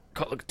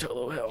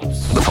Colo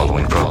helps. The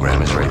following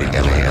program is rated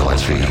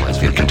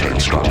MALSV. It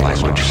contains strong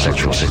language,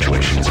 sexual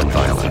situations, and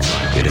violence.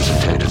 It is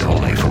intended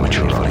only for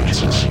mature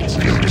audiences.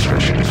 Viewer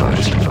discretion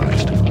advised.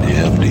 You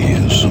have to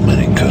use so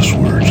many cuss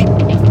words.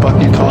 What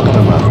are you talking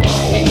about?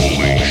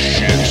 Holy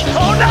shit.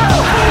 Oh no!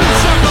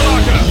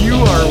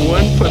 You are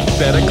one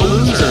pathetic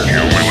loser.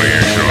 You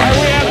humiliation.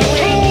 We have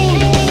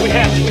food! We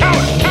have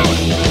talent!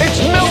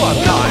 It's Miller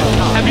time!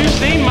 Have you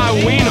seen my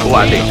wiener? Who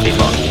are these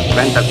people?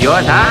 Friends of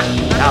yours, huh?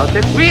 Now,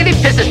 this really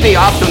pisses me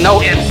off to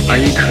no end. Are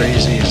you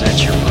crazy? Is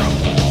that your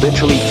problem?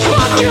 Literally,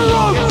 fuck your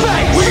own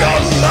face! We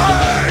are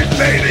live,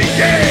 baby,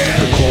 yeah!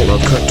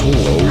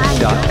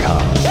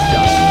 ColoCatolo.com.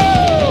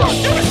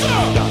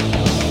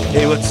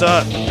 Hey, what's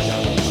up?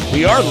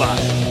 We are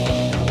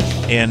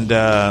live, and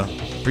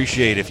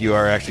appreciate if you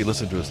are actually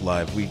listening to us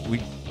live. We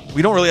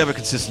don't really have a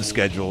consistent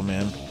schedule,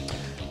 man.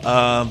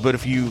 But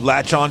if you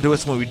latch on to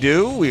us when we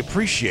do, we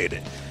appreciate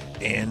it,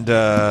 and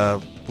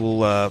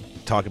we'll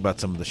talk about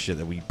some of the shit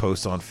that we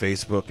post on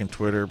Facebook and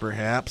Twitter,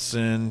 perhaps,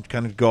 and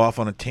kind of go off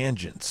on a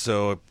tangent.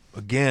 So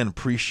again,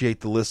 appreciate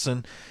the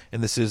listen,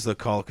 and this is the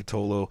Call of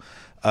Cthulhu.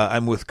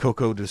 I'm with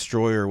Coco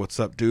Destroyer. What's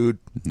up, dude?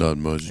 Not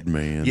much,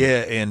 man.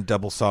 Yeah, and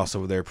Double Sauce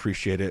over there.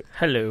 Appreciate it.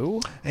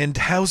 Hello. And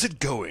how's it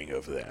going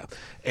over there?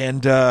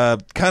 And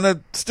kind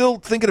of still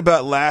thinking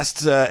about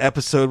last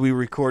episode we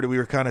recorded. We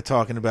were kind of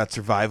talking about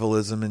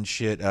survivalism and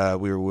shit.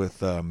 We were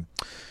with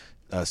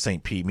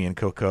St. Pete, me and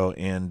Coco,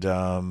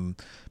 and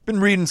been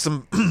reading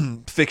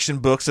some fiction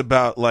books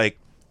about like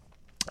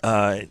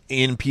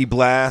EMP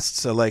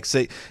blasts. Like,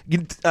 say,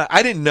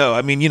 I didn't know.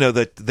 I mean, you know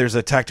that there's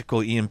a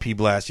tactical EMP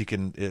blast. You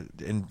can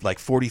in like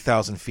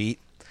 40,000 feet.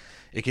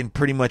 It can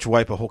pretty much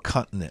wipe a whole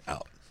continent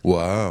out.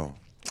 Wow.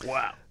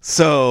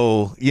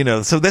 So, you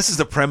know, so this is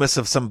the premise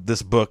of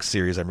this book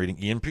series I'm reading,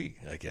 EMP,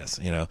 I guess,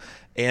 you know.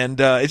 And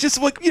it's just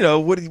like, you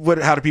know,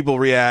 how do people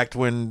react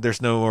when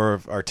there's no more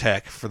of our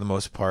tech for the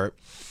most part?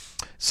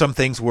 Some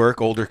things work,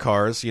 older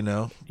cars, you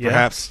know. Yeah.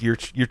 Perhaps your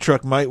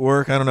truck might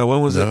work. I don't know.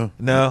 When was it?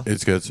 No.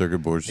 It's got circuit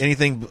boards.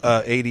 Anything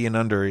 80 and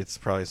under, it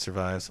probably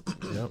survives.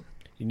 Yep.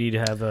 You need to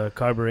have a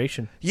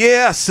carburation.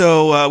 Yeah,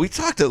 so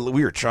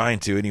we were trying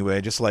to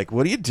anyway, just like,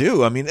 what do you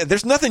do? I mean,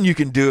 there's nothing you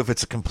can do if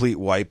it's a complete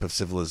wipe of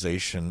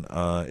civilization.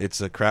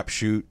 It's a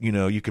crapshoot. You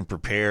know, you can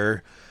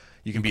prepare.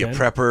 You can be a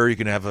prepper. You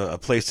can have a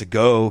place to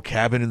go,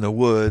 cabin in the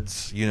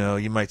woods. You know,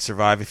 you might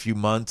survive a few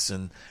months,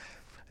 and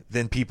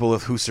then people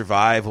who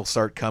survive will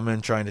start coming,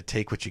 trying to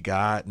take what you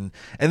got. And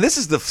this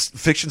is the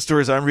fiction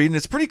stories I'm reading.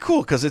 It's pretty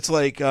cool because it's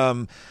like,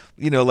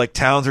 you know, like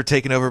towns are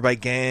taken over by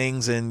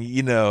gangs, and,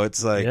 you know,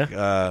 it's like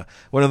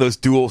one of those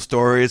dual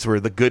stories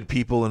where the good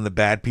people and the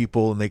bad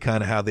people, and they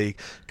kind of how they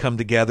come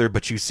together,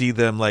 but you see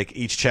them like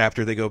each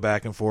chapter they go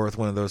back and forth.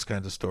 One of those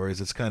kinds of stories.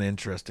 It's kind of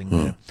interesting,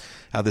 man,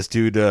 how this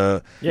dude.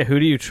 Who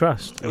do you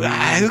trust? Who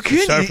can?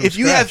 If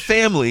you have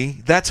family,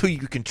 that's who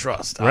you can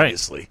trust,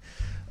 obviously.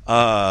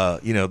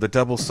 You know, the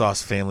Double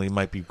Sauce family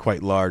might be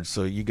quite large,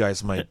 so you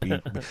guys might be.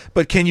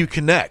 But can you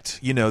connect?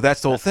 You know,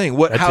 that's the whole thing.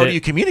 How do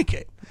you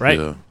communicate? Right.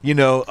 Yeah. You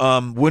know,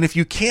 when if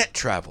you can't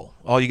travel,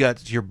 all you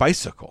got is your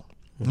bicycle.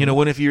 Mm-hmm. You know,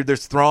 when if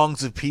there's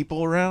throngs of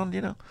people around,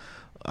 you know,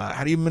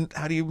 how do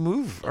you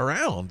move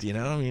around? You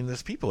know, I mean,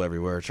 there's people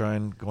everywhere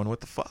going, what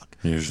the fuck?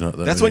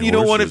 That's when you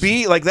don't want to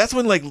be like. That's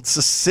when like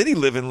city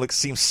living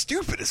seems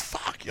stupid as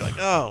fuck. You're like,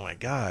 oh my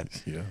god,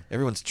 yeah,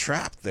 everyone's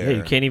trapped there. Yeah,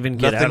 you can't even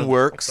get nothing out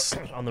works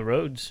on the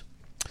roads.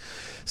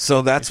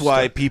 So that's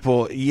why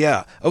people,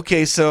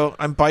 okay, so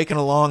I'm biking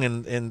along,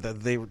 and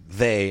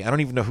they, I don't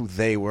even know who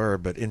they were,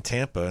 but in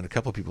Tampa, and a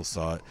couple of people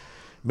saw it,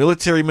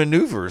 military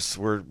maneuvers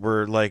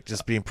were like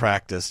just being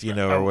practiced, you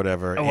know, or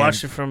whatever. I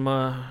watched it from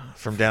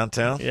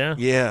downtown? Yeah.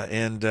 Yeah,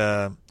 and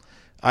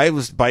I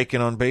was biking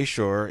on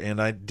Bayshore,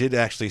 and I did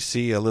actually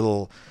see a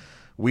little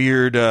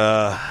weird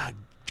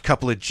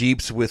couple of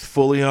Jeeps with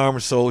fully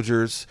armed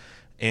soldiers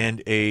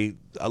and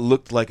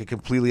looked like a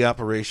completely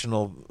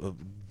operational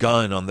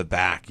gun on the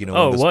back, you know.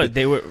 Oh, what?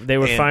 They were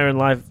firing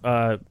live,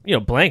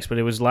 blanks, but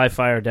it was live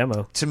fire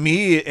demo. To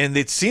me, and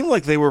it seemed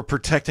like they were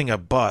protecting a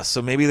bus, so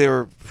maybe they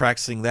were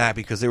practicing that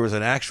because there was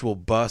an actual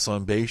bus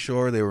on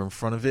Bayshore. They were in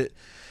front of it,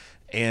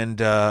 and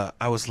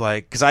I was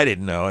like, because I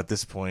didn't know at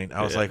this point,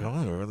 I was like,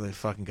 oh, where they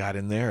fucking got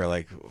in there?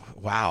 Like,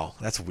 wow,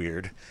 that's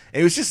weird.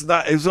 And it was just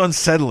not. It was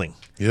unsettling.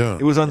 Yeah,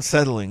 it was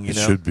unsettling. You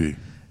know, it should be.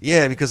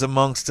 Yeah, because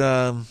amongst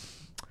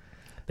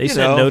they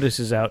sent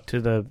notices out to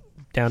the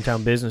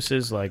downtown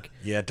businesses like,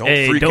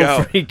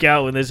 don't freak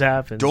out when this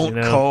happens. Don't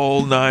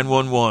call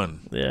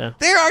 911. Yeah,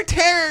 there are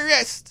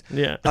terrorists.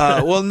 Yeah.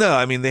 Well, no,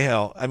 I mean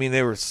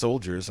they were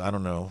soldiers. I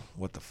don't know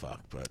what the fuck,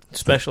 but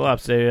special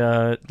ops.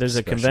 There's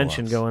a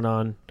convention going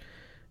on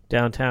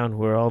downtown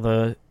where all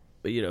the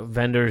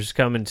vendors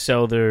come and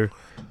sell their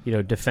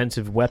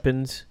defensive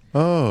weapons.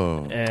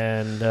 Oh,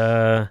 and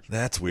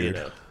that's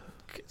weird.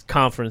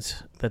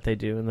 Conference that they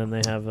do, and then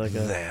they have like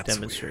a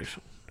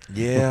demonstration.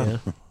 Yeah.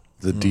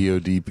 The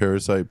DOD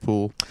parasite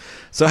pool.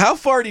 So how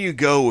far do you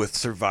go with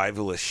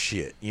survivalist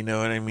shit? You know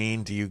what I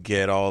mean? Do you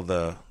get all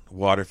the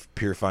water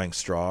purifying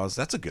straws.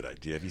 That's a good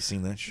idea. Have you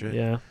seen that shit?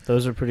 Yeah,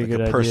 those are pretty Like good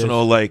a ideas.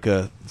 personal,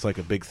 it's like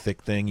a big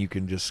thick thing. You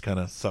can just kind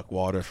of suck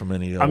water from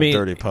any old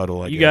dirty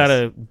puddle. You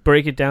gotta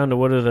break it down to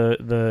what are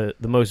the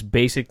most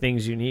basic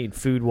things you need: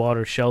 food,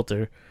 water,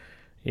 shelter.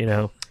 You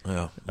know.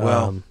 Yeah.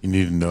 Well, you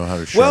need to know how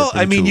to sharpen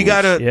I mean, you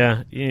tools. gotta.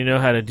 Yeah, you know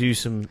how to do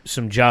some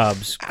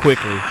jobs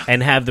quickly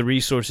and have the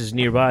resources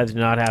nearby to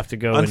not have to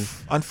go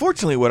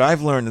Unfortunately, what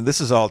I've learned, and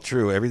this is all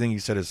true, everything you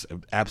said is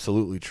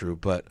absolutely true,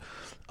 but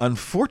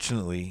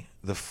unfortunately,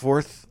 the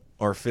fourth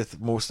or fifth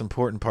most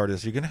important part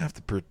is you're going to have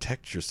to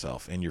protect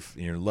yourself and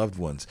your loved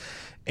ones,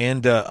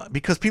 and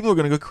because people are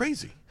going to go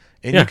crazy.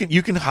 And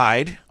you can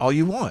hide all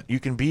you want. You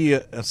can be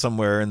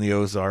somewhere in the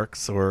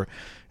Ozarks or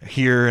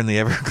here in the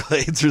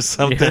Everglades or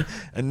something. Yeah.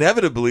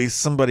 Inevitably,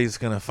 somebody's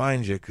going to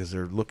find you because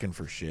they're looking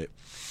for shit.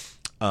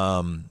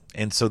 And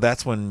so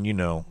that's when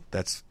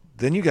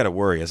then you got to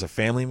worry as a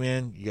family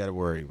man. You got to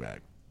worry about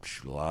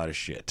a lot of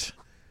shit.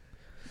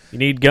 You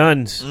need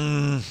guns.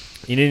 You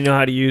need to know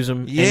how to use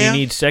them. Yeah. And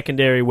you need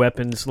secondary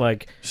weapons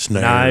like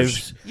Snares.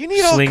 Knives. You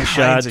need all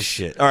kinds of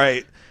shit. All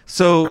right.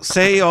 So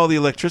say all the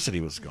electricity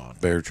was gone.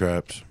 Bear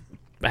traps.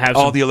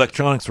 All the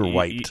electronics were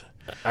wiped.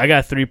 I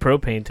got 3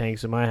 propane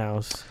tanks in my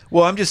house.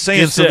 Well, I'm just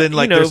saying. So then,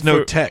 there's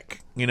no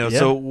tech. Yeah.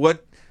 So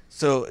what?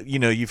 So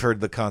you've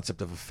heard the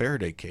concept of a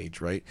Faraday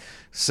cage, right?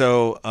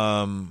 So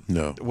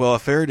no. Well, a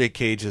Faraday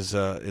cage is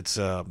it's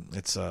a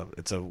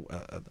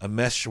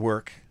mesh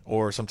work,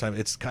 or sometimes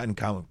it's kind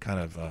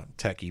of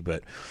techy,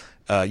 but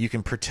you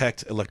can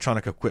protect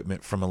electronic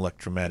equipment from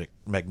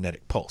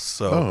electromagnetic pulse.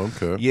 So,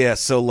 okay. Yeah,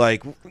 so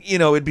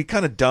it'd be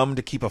kind of dumb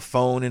to keep a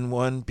phone in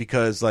one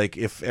because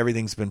if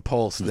everything's been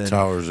pulsed, then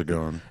towers are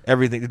gone.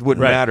 Everything it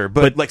wouldn't matter.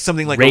 But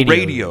something like a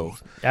radio,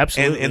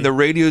 absolutely, and the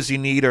radios you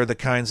need are the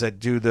kinds that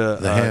do the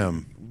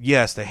ham.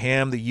 Yes, the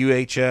ham, the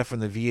UHF, and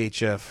the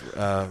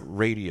VHF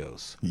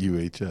radios.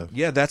 UHF.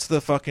 Yeah, that's the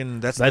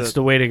fucking that's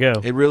the way to go.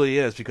 It really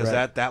is because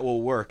that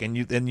will work, and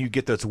you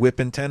get those whip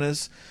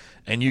antennas.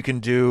 And you can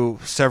do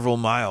several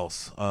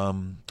miles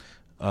of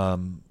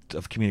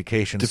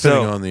communication.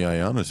 Depending on the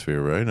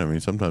ionosphere, right? I mean,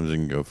 sometimes it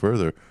can go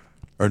further.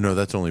 Or no,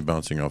 that's only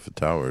bouncing off of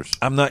towers.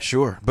 I'm not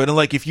sure. But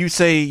if you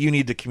say you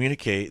need to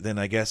communicate, then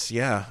I guess,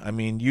 yeah. I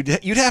mean, you'd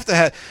have to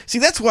have... See,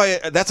 that's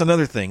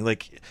another thing.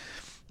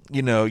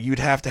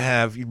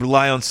 You'd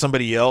rely on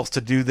somebody else to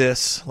do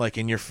this,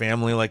 in your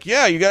family. You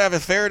got to have a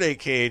Faraday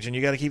cage, and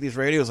you got to keep these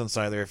radios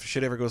inside there. If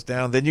shit ever goes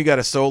down, then you got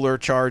to solar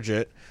charge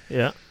it.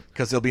 Yeah.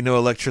 Because there'll be no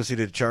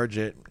electricity to charge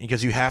it,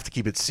 because you have to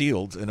keep it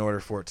sealed in order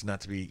for it to not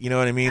to be, you know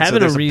what I mean?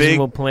 Having a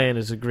reasonable plan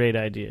is a great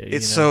idea.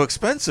 It's so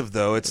expensive,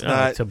 though. It's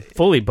not to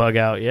fully bug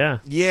out. Yeah.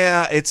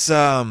 Yeah, it's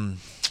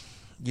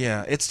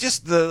it's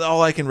just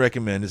all I can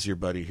recommend is your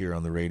buddy here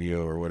on the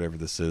radio or whatever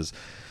this is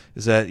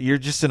that you're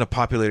just in a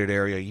populated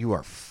area, you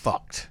are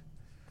fucked.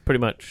 Pretty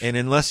much. And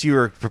unless you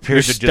are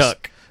prepared to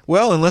stuck.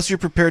 Unless you're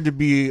prepared to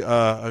be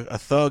a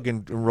thug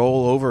and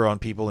roll over on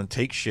people and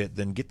take shit,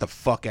 then get the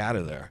fuck out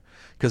of there.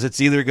 Because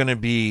it's either going to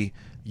be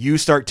you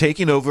start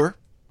taking over,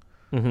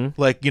 you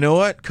know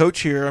what, coach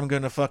here, I'm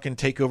going to fucking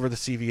take over the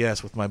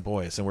CVS with my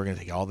boys, and we're going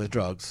to take all the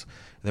drugs,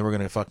 and then we're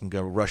going to fucking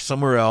go rush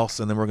somewhere else,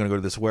 and then we're going to go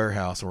to this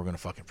warehouse, and we're going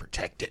to fucking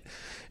protect it.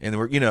 And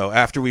then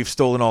after we've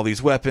stolen all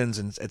these weapons,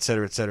 and et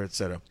cetera, et cetera, et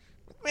cetera.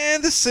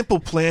 Man, this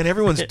simple plan,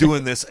 everyone's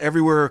doing this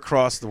everywhere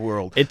across the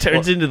world. It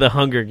turns into the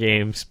Hunger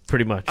Games,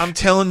 pretty much. I'm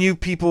telling you,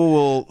 people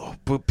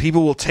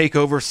will take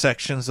over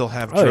sections, they'll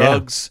have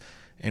drugs. Yeah.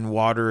 And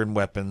water and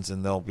weapons,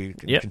 and they'll be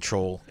in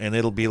control, and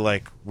it'll be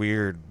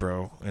weird,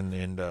 bro.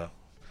 And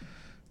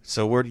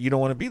so you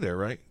don't want to be there,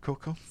 right,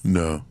 Coco?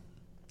 No.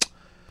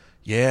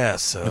 Yeah,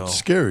 so it's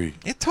scary.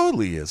 It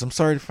totally is. I'm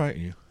sorry to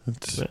frighten you.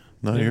 It's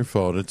not your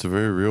fault. It's a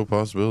very real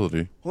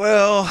possibility.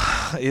 Well,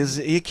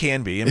 it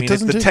can be. I mean,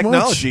 the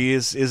technology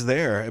is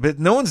there, but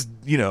no one's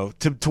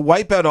to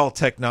wipe out all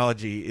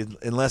technology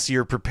unless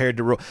you're prepared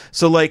to roll.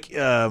 So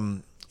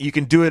you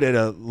can do it at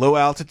a low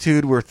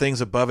altitude where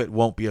things above it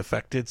won't be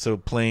affected. So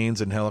planes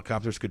and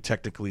helicopters could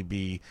technically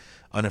be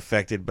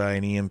unaffected by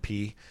an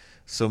EMP.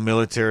 So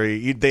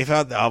military, they've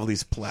had all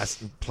these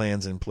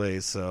plans in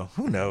place. So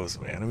who knows,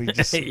 man? I mean,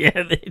 just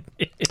yeah, they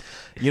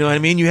you know what I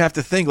mean. You have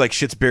to think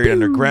shit's buried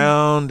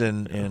underground,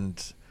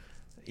 and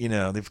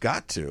they've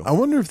got to. I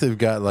wonder if they've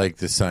got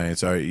the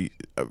science.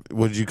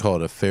 What did you call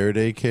it? A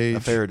Faraday cage? A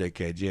Faraday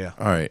cage, yeah.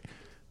 All right.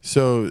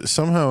 So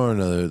somehow or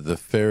another, the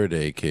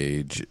Faraday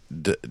cage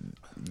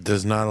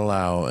does not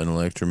allow an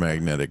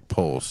electromagnetic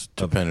pulse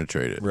to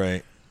penetrate it.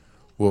 Right.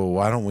 Well,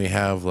 why don't we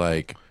have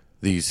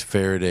these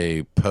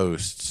Faraday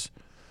posts,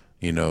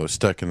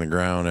 stuck in the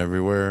ground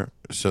everywhere,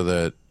 so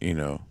that in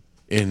the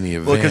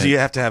event. Well, because you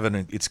have to have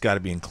it's got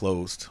to be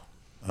enclosed.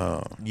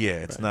 Oh. Yeah,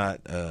 it's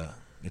not.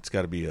 It's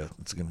got to be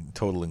it's a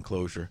total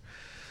enclosure.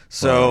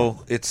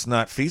 So it's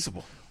not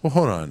feasible. Well,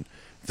 hold on.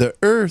 the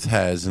Earth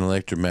has an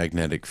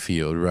electromagnetic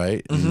field,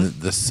 right? And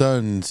the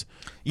sun's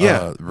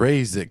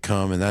rays that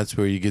come, and that's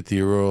where you get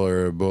the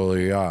aurora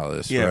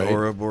borealis, Yeah, right?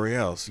 aurora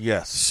borealis.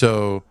 Yes.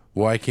 So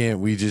why can't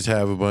we just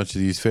have a bunch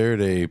of these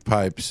Faraday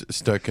pipes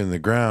stuck in the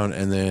ground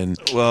and then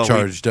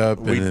charged up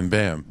and then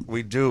bam?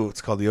 We do.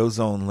 It's called the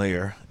ozone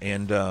layer,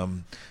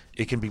 and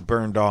it can be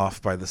burned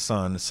off by the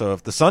sun. So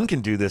if the sun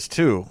can do this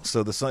too,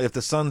 so the sun, if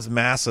the sun's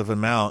massive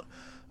amount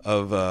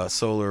of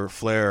solar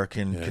flare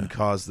can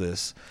cause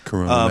this,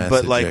 Coronal mass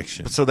but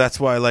ejection. so that's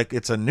why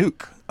it's a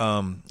nuke.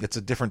 It's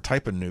a different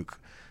type of nuke.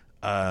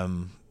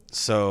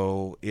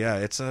 So yeah,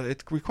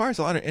 it requires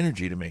a lot of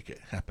energy to make it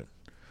happen.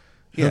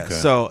 Yeah. Okay.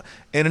 So,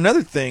 and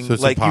another thing, So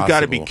it's you got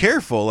to be impossible.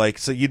 careful.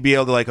 So you'd be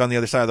able to on the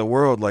other side of the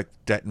world,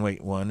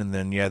 detonate one, and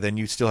then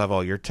you still have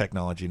all your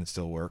technology and it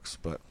still works.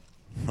 But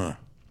I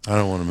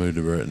don't want to move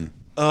to Britain.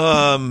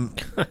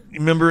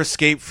 remember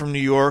Escape from New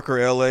York or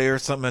L.A. or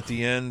something at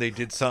the end? They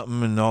did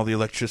something and all the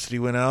electricity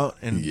went out,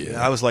 and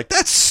I was like,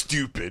 "That's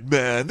stupid,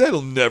 man.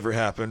 That'll never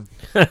happen."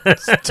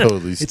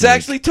 Totally. It's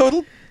actually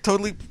totally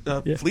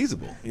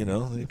feasible.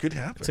 It could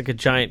happen. It's like a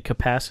giant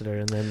capacitor,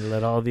 and then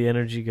let all the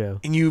energy go.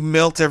 And you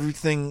melt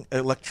everything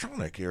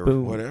electronic or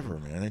Boom. whatever,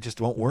 man. It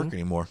just won't work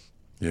anymore.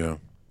 Yeah.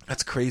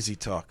 That's crazy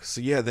talk.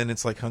 So yeah, then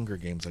it's like Hunger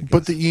Games, I guess.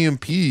 But the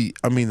EMP,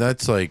 I mean,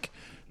 that's a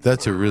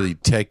really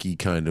techie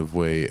kind of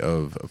way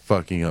of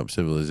fucking up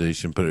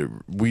civilization. But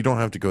we don't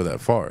have to go that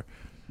far.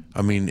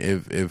 I mean,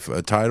 if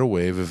a tidal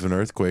wave, if an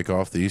earthquake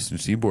off the eastern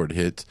seaboard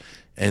hits,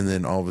 and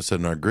then all of a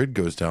sudden our grid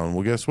goes down,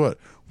 well, guess what?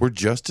 We're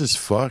just as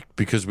fucked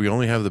because we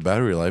only have the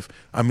battery life.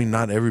 I mean,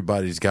 not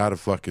everybody's got a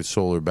fucking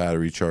solar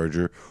battery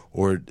charger,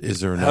 or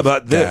is there enough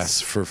about gas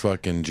this? for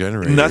fucking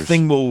generators?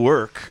 Nothing will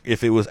work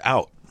if it was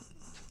out.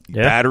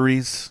 Yeah.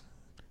 Batteries,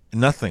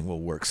 nothing will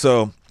work.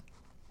 So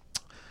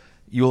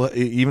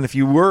even if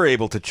you were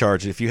able to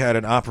charge it, if you had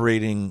an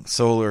operating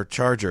solar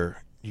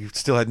charger, you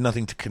still had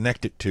nothing to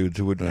connect it to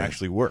would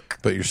actually work.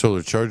 But your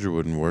solar charger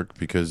wouldn't work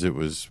because it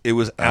was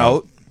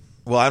out.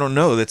 Well, I don't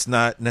know. That's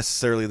not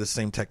necessarily the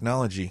same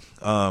technology.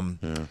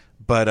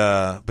 But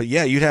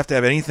yeah, you'd have to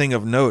have anything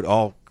of note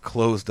all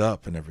closed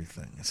up and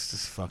everything. It's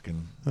just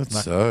fucking.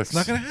 Sucks. It's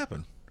not going to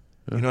happen.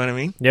 You know what I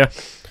mean? Yeah.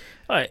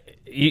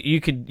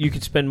 You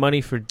could spend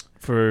money for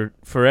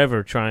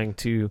forever trying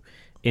to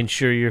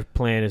ensure your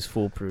plan is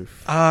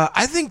foolproof.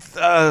 I think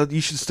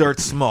you should start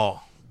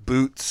small.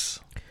 Boots.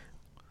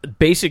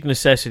 Basic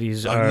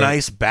necessities are A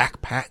nice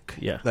backpack.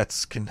 Yeah. That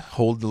can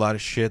hold a lot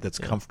of shit. That's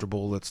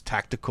comfortable. That's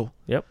tactical.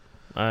 Yep,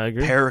 I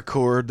agree.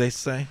 Paracord, they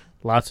say.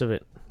 Lots of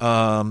it.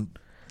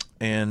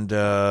 And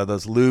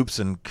those loops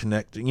and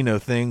connecting,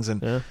 things.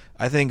 And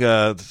I think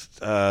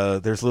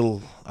there's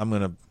little.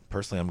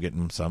 I'm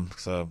getting some,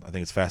 so I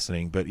think it's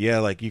fascinating. But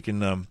yeah, you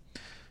can.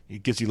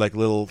 It gives you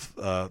little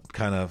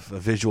kind of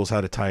visuals how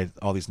to tie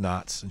all these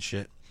knots and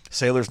shit.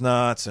 Sailor's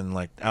knots and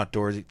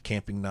outdoorsy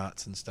camping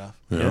knots and stuff.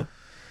 Yeah.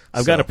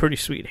 I've got a pretty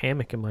sweet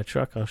hammock in my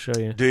truck. I'll show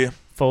you. Do you?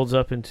 Folds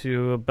up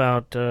into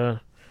about a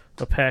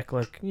pack,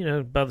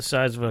 about the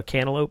size of a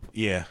cantaloupe.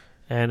 Yeah.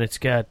 And it's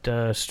got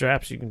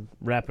straps. You can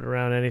wrap it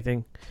around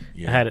anything.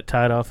 Yeah. I had it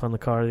tied off on the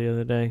car the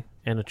other day,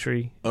 and a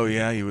tree. Oh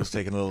yeah, he was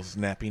taking a little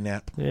snappy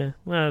nap. Yeah.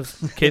 Well,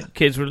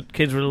 kids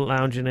were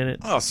lounging in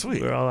it. Oh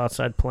sweet. We were all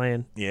outside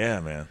playing.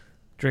 Yeah, man.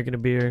 Drinking a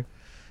beer.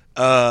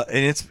 And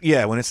it's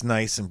when it's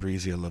nice and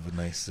breezy, I love a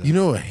nice.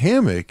 a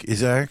hammock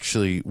is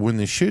actually when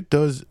the shit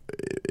does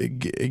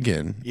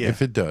again. Yeah.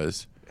 If it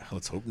does,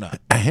 let's hope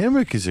not. a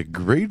hammock is a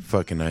great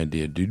fucking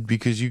idea, dude.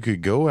 Because you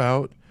could go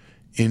out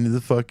into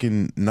the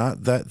fucking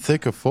not that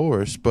thick a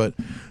forest, but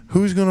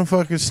who's gonna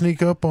fucking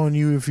sneak up on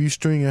you if you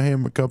string a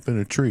hammock up in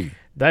a tree?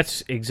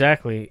 That's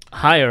exactly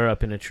higher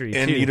up in a tree,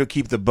 And too.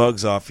 keep the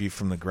bugs off you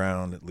from the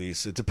ground at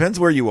least. It depends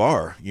where you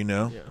are, Yeah.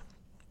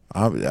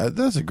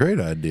 That's a great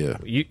idea.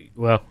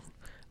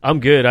 I'm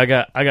good. I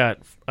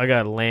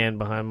got land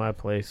behind my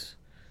place.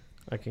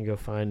 I can go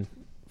find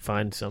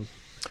some.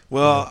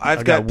 Well,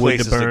 I've got wood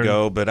to places to burn.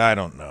 go, but I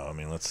don't know. I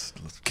mean, let's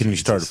Can you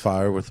start a Jesus.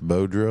 fire with a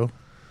bow drill?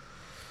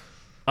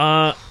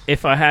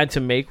 If I had to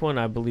make one,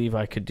 I believe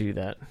I could do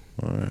that.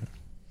 All right.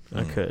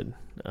 I could.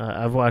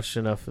 I've watched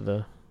enough of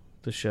the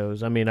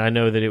shows. I mean, I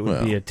know that it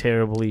would be a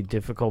terribly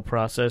difficult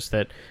process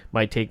that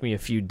might take me a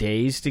few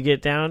days to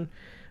get down.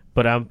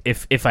 But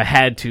if I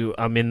had to,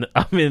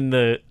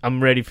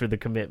 I'm ready for the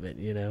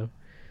commitment.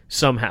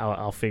 Somehow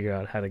I'll figure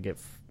out how to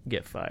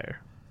get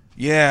fire.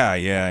 Yeah,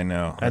 I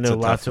know. I That's know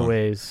a tough lots of one.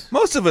 ways.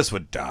 Most of us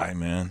would die,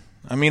 man.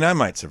 I mean, I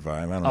might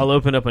survive. I don't I'll know.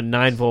 open up a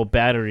 9-volt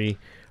battery,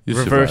 You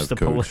reverse survive,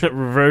 Coach.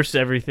 reverse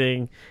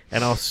everything,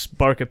 and I'll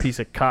spark a piece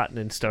of cotton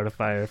and start a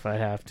fire if I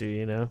have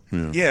to.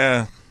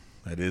 Yeah,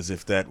 that is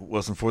if that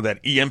wasn't for that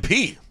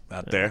EMP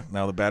out there.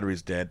 Now the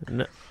battery's dead.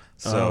 No,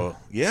 So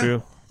yeah,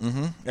 true.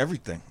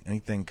 Everything,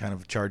 anything kind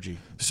of chargy.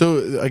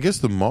 So I guess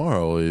the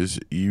moral is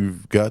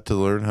you've got to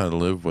learn how to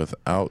live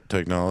without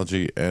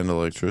technology and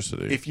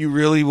electricity. If you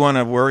really want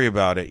to worry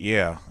about it,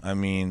 yeah. I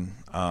mean,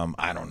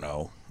 I don't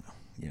know.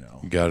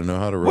 You got to know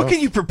how to rough. What can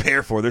you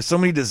prepare for? There's so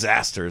many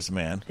disasters,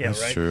 man. Yeah,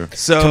 That's right. true.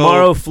 So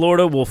Tomorrow,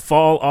 Florida will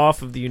fall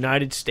off of the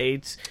United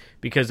States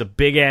because a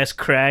big-ass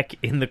crack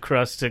in the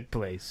crust took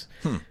place.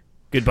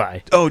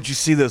 Goodbye. Oh, did you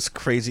see those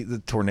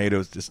the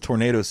tornadoes? This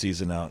tornado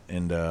season out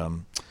in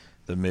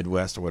the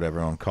Midwest or whatever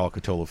on Call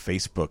Catola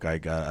Facebook.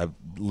 I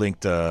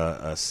linked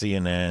a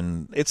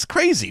CNN. It's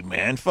crazy,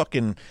 man.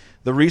 Fucking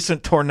the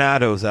recent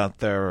tornadoes out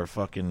there are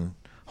fucking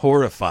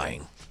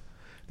horrifying.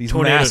 These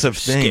Tornadoes massive are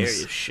scary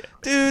things, as shit.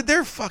 dude.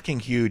 They're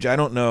fucking huge. I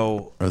don't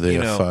know. Are they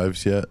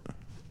F5s yet?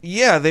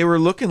 Yeah, they were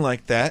looking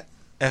like that.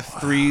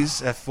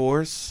 F3s,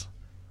 F4s.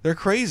 They're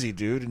crazy,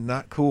 dude, and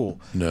not cool.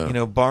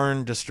 No.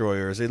 Barn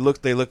destroyers. They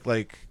look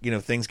like,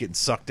 things getting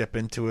sucked up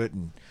into it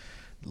and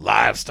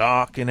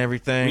livestock and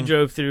everything. We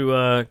drove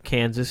through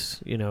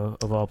Kansas,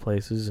 of all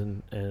places,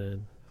 and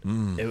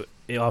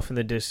it, off in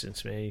the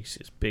distance, man, you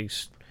see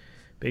this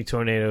big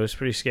tornado. It was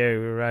pretty scary.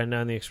 We were riding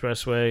down the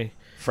expressway.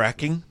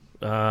 Fracking?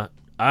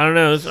 I don't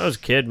know. I was a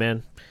kid,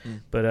 man.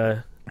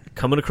 But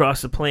coming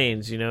across the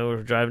plains, we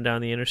were driving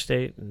down the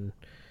interstate, and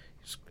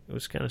it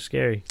was kind of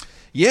scary.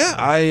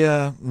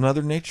 Yeah,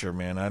 Mother Nature,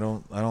 man. I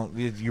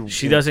don't.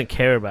 She doesn't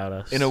care about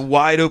us in a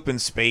wide open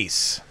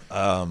space.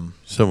 Someone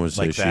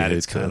say like she that,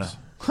 hates it's kind us.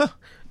 of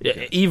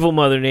evil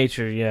Mother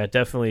Nature. Yeah,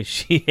 definitely.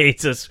 She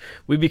hates us.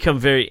 We become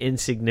very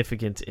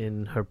insignificant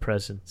in her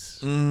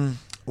presence.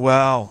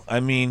 Well,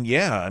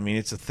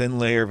 it's a thin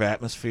layer of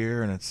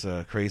atmosphere, and it's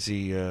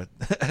crazy.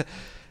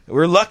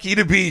 We're lucky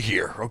to be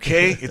here.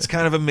 Okay, it's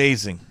kind of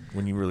amazing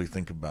when you really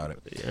think about it.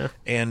 Yeah.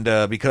 And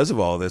because of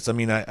all this,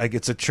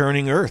 it's a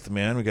churning earth,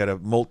 man. We got a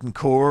molten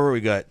core.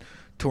 We got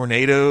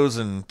tornadoes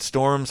and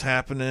storms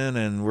happening,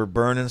 and we're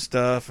burning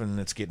stuff, and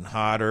it's getting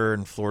hotter,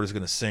 and Florida's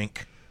going to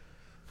sink.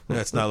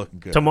 That's not looking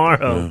good.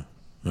 Tomorrow.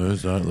 No,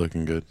 it's not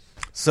looking good.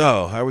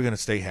 So, how are we going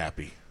to stay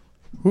happy?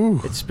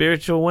 Whew. It's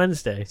Spiritual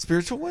Wednesday.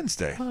 Spiritual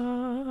Wednesday.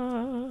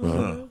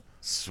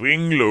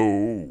 Swing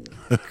low.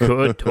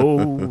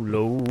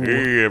 Cthulhu.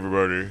 Hey,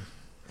 everybody.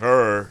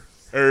 Hi.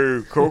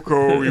 Hey,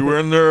 Coco, you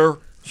in there?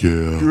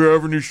 Yeah. Do you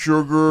have any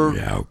sugar?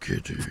 Yeah,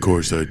 kitty. Of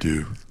course I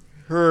do.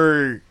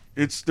 Hey,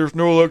 there's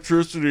no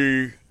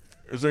electricity.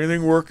 Is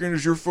anything working?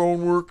 Is your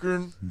phone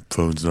working?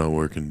 Phone's not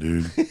working,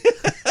 dude.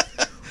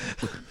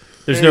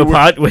 There's no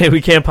Wait, we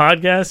can't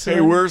podcast?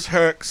 Hey, where's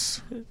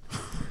Hex?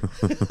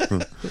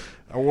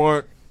 I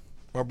want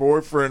my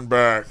boyfriend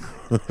back.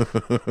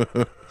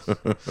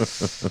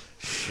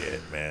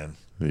 Shit, man.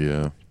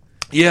 Yeah.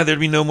 Yeah, there'd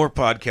be no more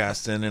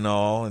podcasting and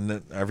all,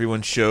 and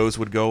everyone's shows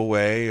would go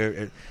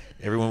away.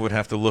 Everyone would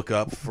have to look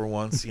up for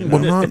once. Well,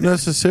 not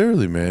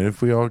necessarily, man.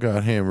 If we all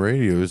got ham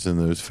radios in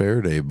those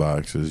Faraday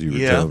boxes you were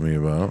telling me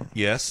about.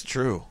 Yes,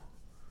 true.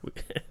 We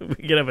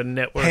could have a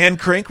network. Hand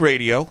crank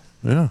radio.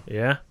 Yeah.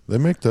 Yeah. They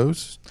make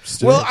those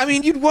still. Well,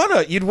 you'd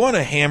want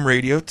a ham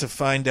radio to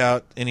find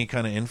out any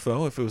kind of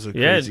info if it was a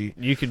crazy.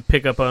 You could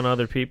pick up on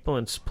other people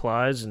and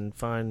supplies and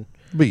find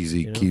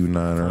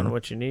BZQ9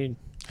 what you need.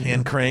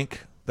 Hand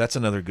crank. That's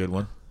another good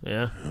one.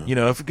 Yeah.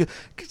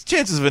 If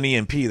chances of an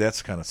EMP,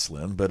 that's kind of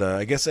slim. But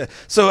I guess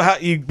so. How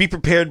you'd be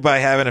prepared by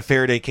having a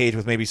Faraday cage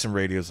with maybe some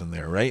radios in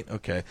there, right?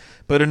 Okay.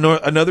 But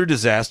another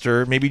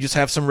disaster, maybe just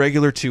have some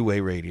regular two-way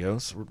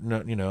radios.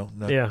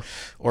 Yeah.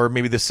 Or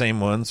maybe the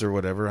same ones or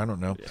whatever. I don't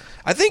know. Yeah.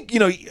 I think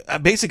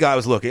basically I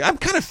was looking. I'm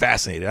kind of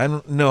fascinated. I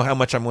don't know how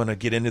much I'm going to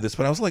get into this,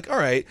 but I was like, all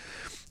right.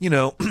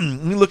 Let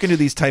me look into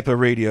these type of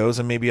radios,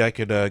 and maybe I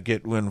could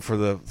get one for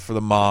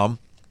the mom.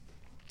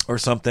 Or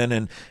something,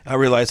 and I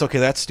realized, okay,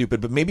 that's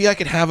stupid, but maybe I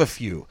could have a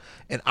few,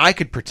 and I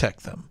could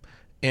protect them.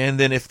 And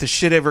then if the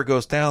shit ever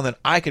goes down, then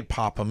I could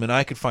pop them, and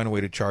I could find a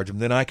way to charge them.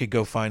 Then I could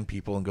go find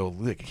people and go,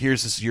 look,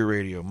 here's your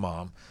radio,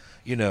 Mom,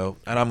 and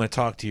I'm going to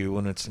talk to you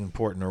when it's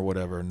important or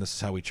whatever, and this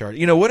is how we charge.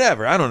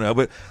 Whatever, I don't know,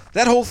 but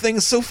that whole thing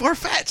is so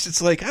far-fetched.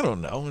 It's like, I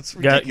don't know, it's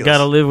ridiculous. Got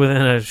to live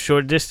within a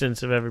short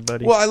distance of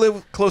everybody. Well, I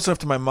live close enough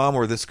to my mom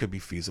where this could be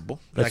feasible.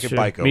 That's I could true.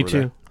 bike over Me too.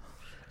 there.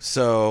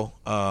 So,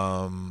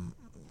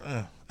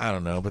 I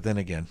don't know, but then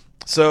again.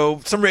 So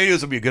some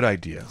radios would be a good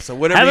idea. So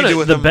whatever you do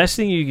with the them. best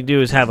thing you can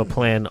do is have a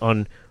plan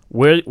on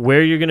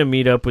where you're going to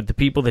meet up with the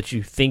people that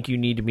you think you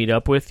need to meet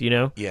up with,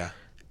 Yeah.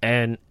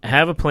 And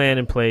have a plan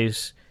in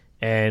place,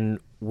 and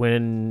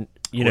when,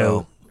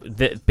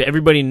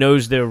 everybody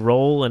knows their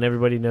role and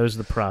everybody knows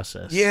the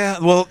process. Yeah,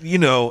 well,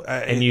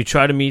 and you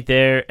try to meet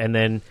there, and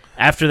then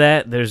after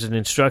that, there's an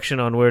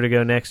instruction on where to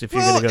go next if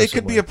you're going to go it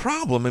could be a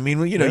problem.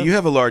 You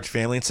have a large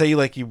family, and say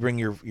you bring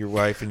your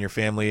wife and your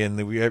family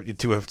and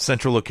to a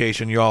central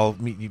location, you all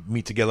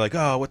meet together like,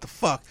 oh, what the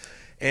fuck?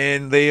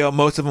 And they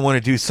most of them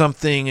want to do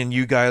something, and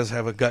you guys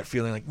have a gut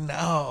feeling like,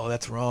 no,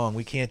 that's wrong.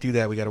 We can't do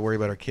that. We got to worry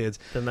about our kids.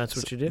 Then that's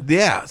what you do.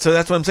 Yeah, so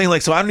that's what I'm saying.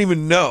 Like, so I don't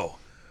even know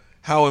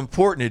how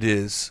important it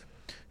is,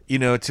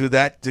 to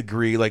that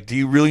degree. Like, do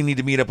you really need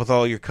to meet up with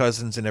all your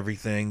cousins and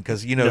everything?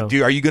 Because, No.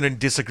 are you going to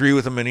disagree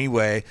with them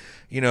anyway?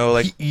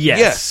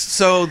 Yes.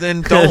 So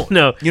then don't.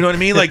 No. You know what I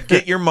mean? Like,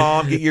 get your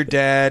mom, get your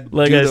dad,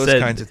 Like do I those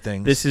said, kinds of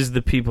things. This is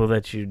the people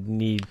that you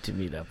need to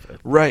meet up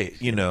with. Right,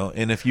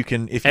 and if you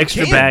can...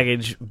 Extra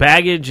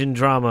baggage and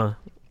drama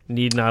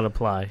need not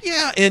apply.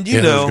 Yeah, and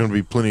there's going to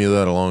be plenty of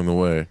that along the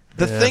way.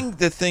 The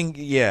thing,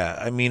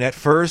 I mean, at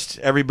first,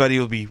 everybody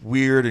will be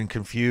weird and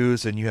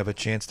confused, and you have a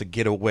chance to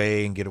get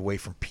away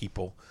from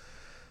people.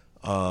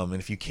 And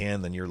if you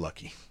can, then you're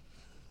lucky.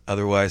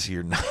 Otherwise,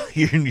 you're not.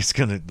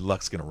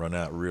 Luck's gonna run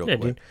out real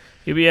quick. Dude.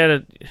 You'll be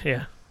at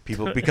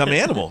People become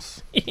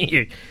animals.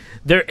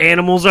 They're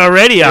animals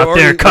already out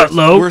there,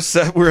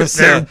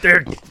 Cutlow.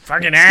 They're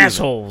fucking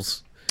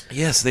assholes.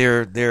 Yes,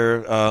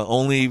 they're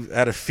only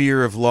out of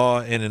fear of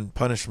law and in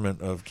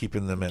punishment of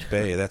keeping them at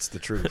bay. That's the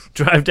truth.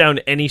 Drive down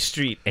any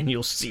street and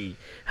you'll see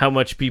how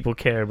much people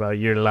care about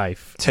your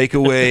life. Take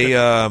away,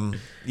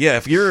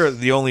 if you're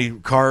the only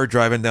car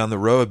driving down the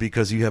road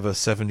because you have a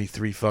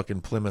 73 fucking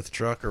Plymouth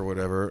truck or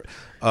whatever,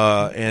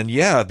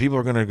 people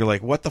are going to go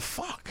like, what the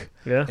fuck?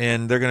 Yeah.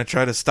 And they're going to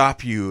try to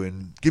stop you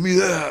and give me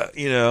that,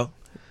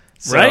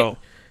 So, right?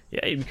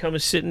 Yeah, you become a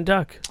sitting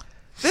duck.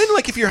 Then,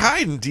 like, if you're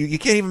hiding, you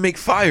can't even make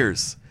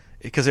fires.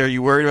 Because are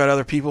you worried about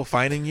other people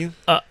finding you?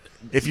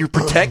 If you're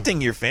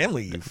protecting your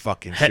family, you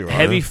fucking sure are.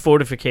 Heavy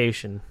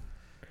fortification.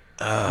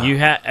 You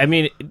have. I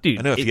mean, dude.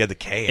 I know if you had the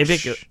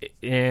cash.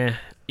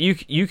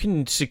 You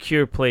can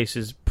secure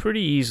places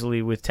pretty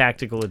easily with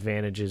tactical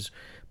advantages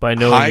by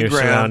knowing your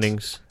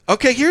surroundings.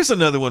 Okay, here's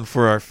another one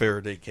for our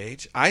Faraday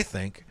cage. I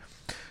think.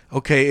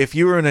 Okay, if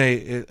you were in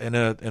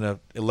a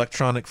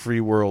electronic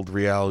free world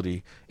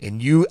reality and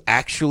you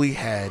actually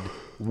had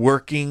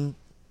working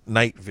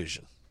night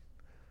vision,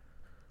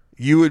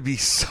 you would be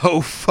so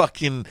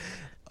fucking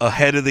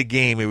ahead of the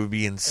game. It would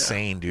be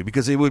insane, dude,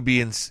 because it would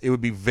be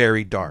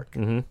very dark,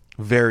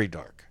 very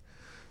dark,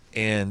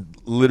 and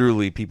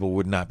literally people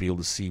would not be able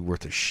to see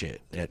worth a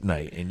shit at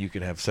night. And you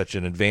could have such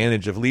an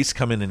advantage of at least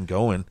coming and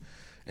going,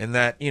 and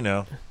that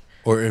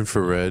or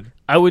infrared.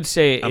 I would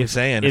say.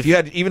 If you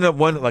had even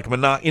one like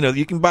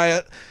you can buy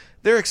it.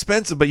 They're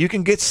expensive, but you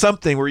can get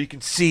something where you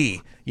can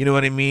see. You know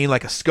what I mean,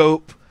 like a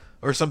scope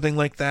or something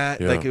like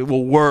that. Yeah. Like it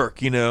will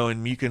work,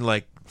 and you can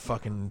like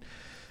fucking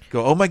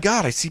go, oh my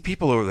god, I see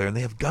people over there and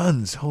they have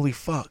guns. Holy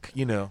fuck,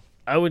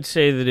 I would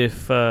say that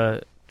if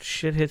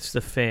shit hits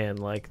the fan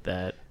like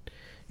that,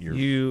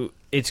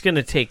 it's going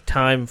to take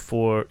time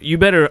for you.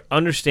 Better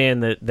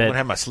understand that I'm gonna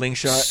have my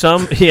slingshot.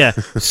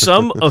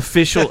 Some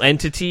official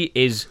entity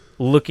is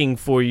looking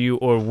for you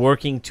or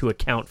working to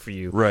account for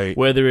you, right?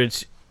 Whether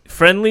it's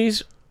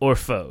friendlies or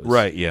foes,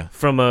 right? Yeah.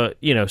 From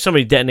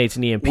somebody detonates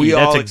an EMP,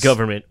 that's a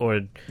government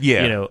or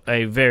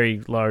a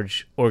very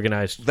large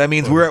organized. That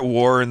means we're at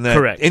war, and that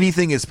correct.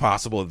 Anything is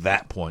possible at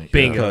that point.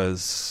 Bingo.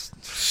 Because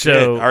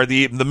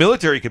the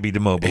military could be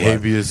demobilized.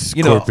 Habeas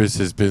corpus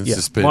has been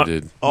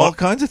suspended. All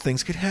kinds of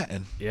things could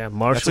happen. Yeah,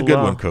 martial That's a good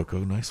law. one, Coco.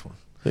 Nice one.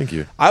 Thank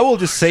you. I will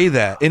just say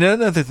that. And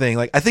another thing,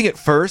 like I think at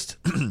first,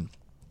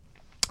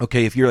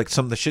 okay, if you're like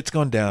the shit's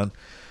gone down,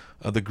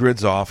 the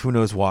grid's off. Who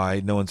knows why?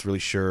 No one's really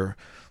sure.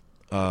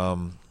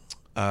 And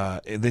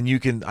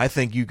then I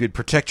think you could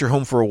protect your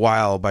home for a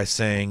while by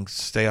saying,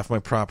 stay off my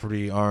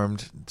property,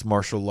 armed. It's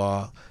martial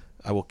law.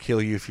 I will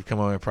kill you if you come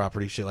on my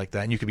property, shit like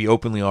that. And you could be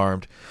openly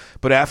armed.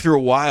 But after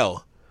a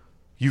while,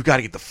 you've got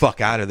to get the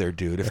fuck out of there,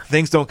 dude. If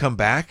things don't come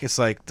back, it's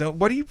like,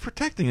 what are you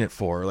protecting it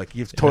for? Like,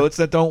 you have toilets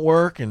that don't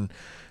work and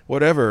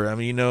whatever. I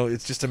mean,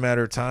 it's just a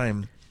matter of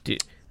time.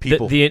 Dude,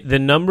 people. The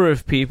number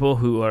of people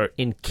who are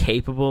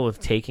incapable of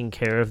taking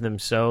care of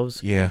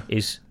themselves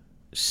is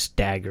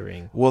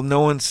staggering. Well,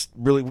 no one's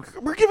really.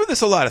 We're giving this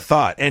a lot of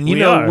thought, and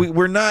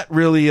we're not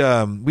really.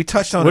 We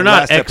touched on. We're it not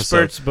last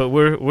experts, episode. but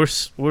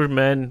we're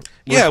men.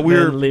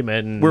 We're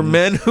men. We're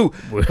men who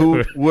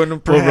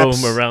wouldn't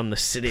perhaps roam around the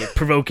city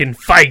provoking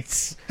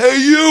fights. Hey,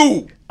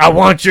 you! I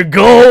want your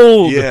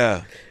gold.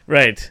 Yeah,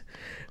 right.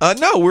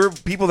 No, we're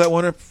people that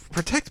want to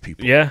protect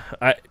people. Yeah,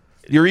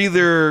 you're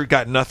either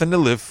got nothing to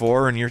live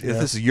for, and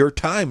this is your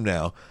time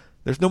now.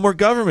 There's no more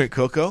government,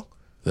 Coco.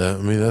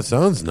 That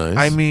sounds nice.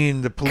 I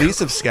mean, the police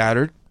have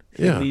scattered.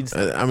 Yeah. I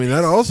mean,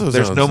 that also sounds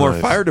nice. There's no more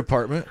fire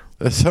department.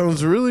 That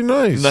sounds really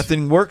nice.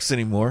 Nothing works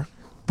anymore.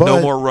 But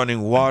no more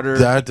running water.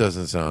 That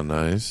doesn't sound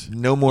nice.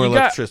 No more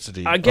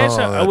electricity. I guess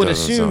I would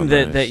assume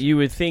that you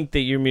would think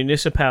that your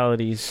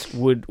municipalities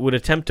would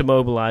attempt to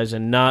mobilize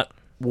and not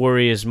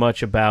worry as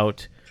much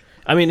about...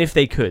 I mean, if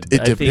they could.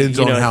 It depends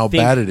on how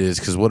bad it is,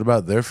 because what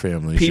about their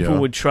families? People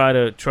would try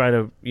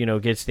to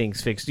get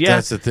things fixed. Yeah,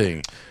 that's the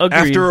thing. Agreed.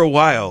 After a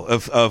while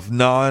of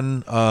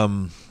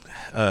non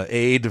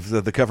aid of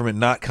the government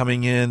not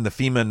coming in, the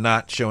FEMA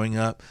not showing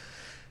up,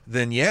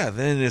 then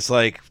it's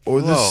like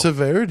the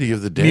severity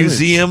of the damage.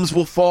 Museums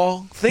will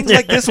fall. Things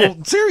like this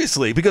will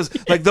seriously, because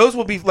like those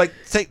will be like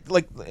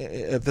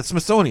the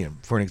Smithsonian,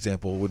 for an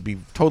example, would be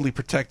totally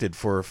protected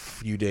for a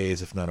few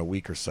days, if not a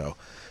week or so.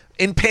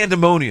 In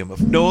pandemonium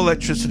of no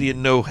electricity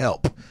and no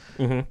help.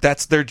 Mm-hmm.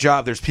 That's their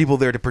job. There's people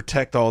there to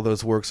protect all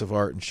those works of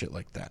art and shit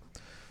like that.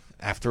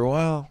 After a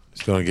while,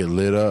 it's going to get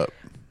lit up.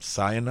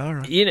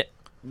 Sayonara.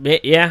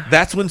 Yeah.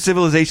 That's when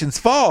civilizations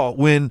fall,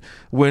 when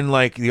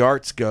like the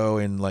arts go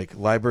and like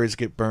libraries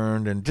get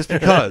burned, and just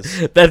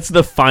because. That's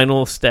the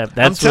final step.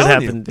 That's what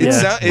happened. It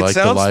sounds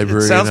the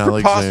library in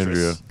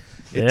Alexandria.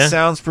 It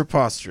sounds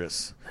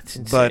preposterous. That's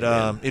insane,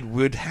 but it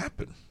would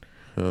happen.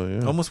 Hell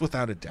yeah. Almost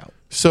without a doubt.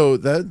 So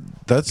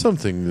that's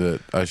something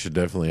that I should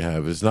definitely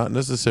have. Is not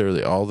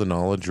necessarily all the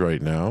knowledge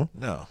right now,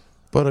 No.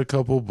 but a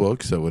couple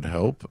books that would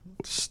help.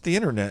 It's the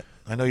internet.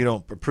 I know you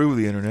don't approve of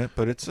the internet,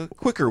 but it's a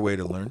quicker way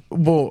to learn.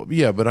 Well,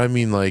 yeah, but I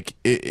mean, like,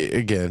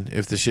 again,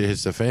 if the shit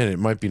hits the fan, it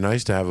might be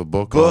nice to have a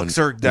book Books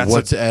on are- that's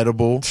what's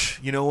edible,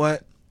 You know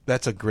what?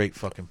 That's a great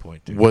fucking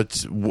point, dude.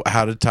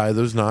 how to tie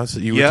those knots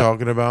that you Yep. were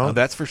talking about. Oh,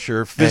 that's for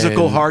sure.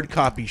 Physical And- hard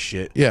copy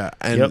shit. Yeah,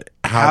 and Yep.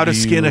 How to do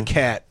skin you- a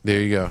cat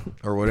There you go.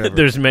 or whatever.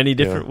 There's many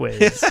different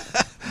ways.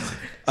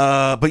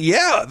 But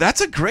yeah,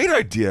 that's a great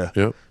idea.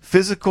 Yep.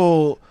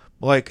 Physical,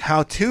 like,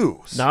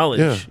 how-tos.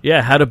 Knowledge.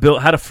 Yeah. How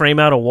to frame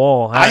out a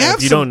wall. I have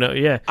if you some- don't know.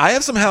 Yeah. I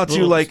have some how-to,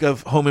 Rules. like,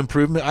 of home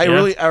improvement. I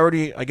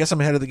guess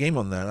I'm ahead of the game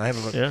on that. I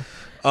have a, Yeah.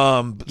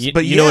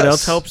 but You know what yes.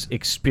 else helps?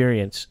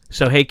 Experience.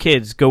 So, hey,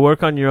 kids, go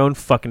work on your own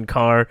fucking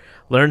car.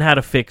 Learn how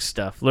to fix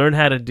stuff. Learn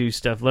how to do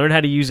stuff. Learn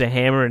how to use a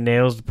hammer and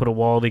nails to put a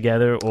wall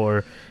together,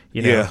 or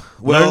Yeah.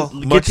 Well,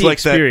 get much the like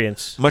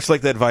experience. that. Much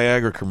like that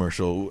Viagra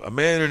commercial. A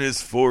man in his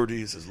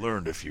 40s has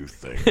learned a few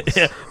things.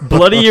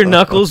 Bloody your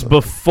knuckles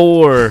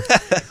before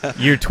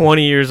you're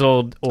 20 years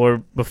old,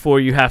 or before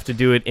you have to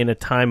do it in a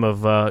time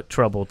of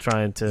trouble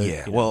trying to.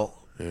 Yeah. you know. Well,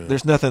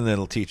 there's nothing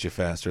that'll teach you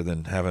faster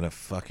than having a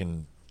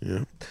fucking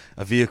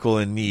a vehicle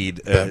in need.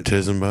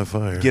 Baptism by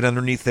fire. Get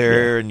underneath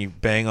there and you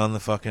bang on the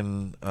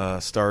fucking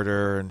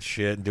starter and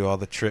shit and do all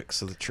the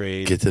tricks of the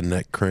trade. Get the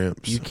neck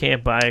cramps. You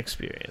can't buy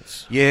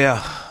experience.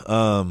 Yeah.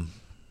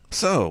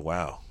 So,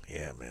 wow.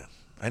 Yeah, man.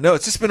 I know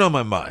it's just been on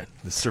my mind.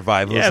 The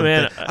survivalism Yeah,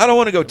 man. thing. I don't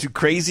want to go too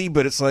crazy,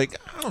 but it's like,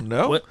 I don't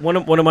know. One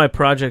of my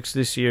projects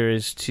this year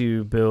is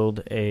to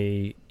build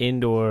a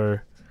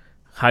indoor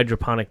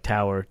hydroponic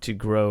tower to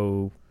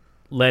grow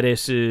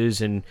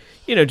lettuces and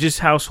just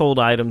household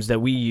items that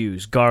we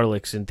use,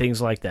 garlics and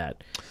things like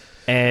that.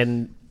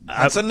 And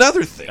That's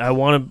another thing. I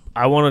want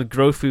to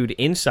grow food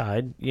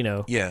inside,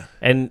 Yeah.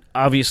 And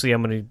obviously,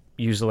 I'm going to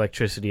use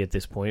electricity at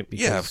this point.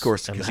 Because Yeah, of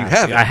course, I'm because the you house-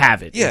 have it. I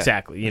have it, Yeah.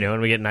 exactly.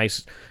 And we get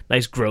nice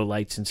grow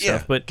lights and Yeah.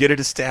 stuff. But get it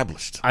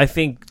established. I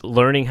think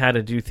learning how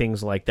to do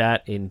things like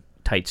that in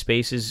tight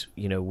spaces,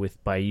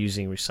 by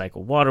using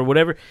recycled water,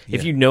 whatever.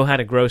 If you know how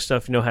to grow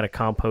stuff, you know how to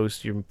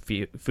compost your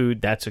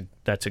food. That's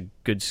a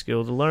good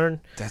skill to learn.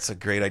 That's a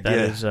great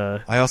idea. That is,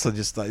 I also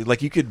just thought,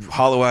 like, you could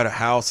hollow out a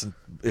house, and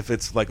if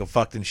it's like a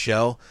fucking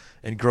shell,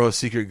 and grow a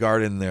secret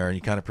garden there, and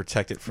you kind of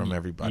protect it from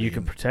everybody. You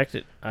can protect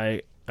it.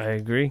 I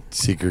agree.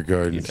 Secret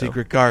Garden.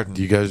 Secret garden.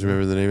 Do you guys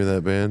remember the name of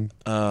that band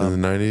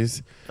in the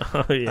 90s?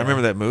 Oh yeah. I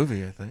remember that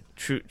movie. I think.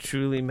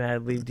 Truly,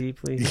 madly,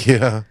 deeply.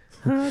 Yeah.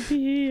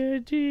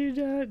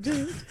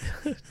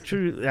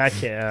 Truly, I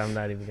can't. I'm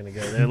not even gonna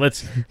go there.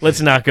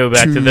 Let's not go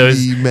back to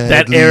those Truly, that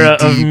madly, era of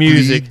deeply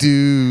music.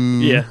 do.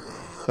 Yeah.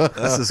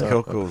 This is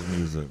Coco's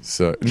music.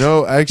 So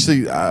no,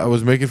 actually, I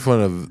was making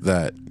fun of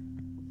that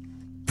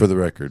for the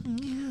record.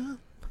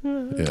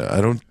 Yeah,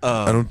 I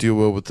don't deal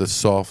well with the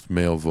soft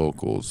male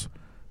vocals.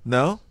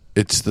 No.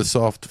 It's the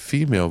soft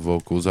female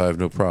vocals I have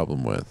no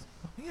problem with.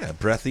 Yeah,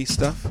 breathy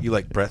stuff. You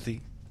like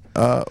breathy?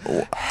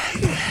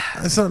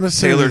 It's not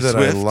necessarily Taylor that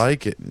Swift? I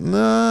like it.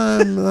 No,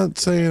 I'm not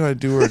saying I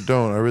do or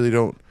don't. I really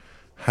don't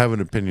have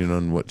an opinion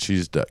on what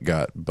she's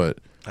got. But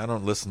I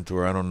don't listen to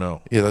her. I don't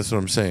know. yeah, that's what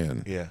I'm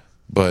saying. Yeah.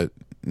 But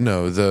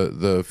no,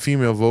 the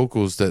female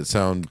vocals that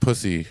sound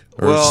pussy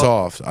or Well-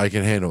 soft, I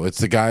can handle. It's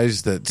the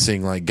guys that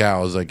sing like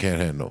gals I can't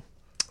handle.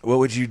 What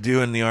would you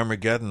do in the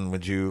Armageddon?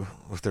 Would you,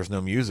 if there's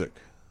no music?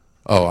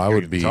 Oh, I Your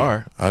would be.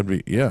 guitar. I'd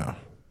be. Yeah,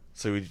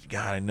 So,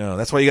 God, I know.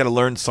 That's why you got to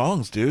learn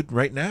songs, dude.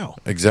 Right now,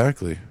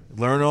 exactly.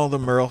 learn all the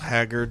Merle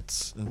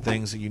Haggards and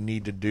things that you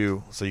need to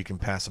do so you can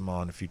pass them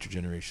on to future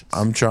generations.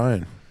 I'm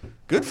trying.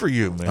 Good for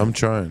you, man. I'm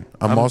trying.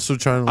 I'm also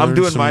trying to learn I'm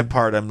doing some- my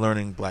part. I'm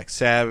learning Black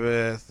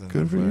Sabbath and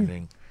Good for you.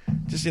 learning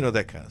just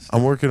that kind of stuff.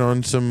 I'm working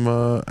on some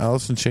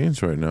Alice in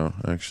Chains right now.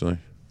 Actually,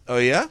 Oh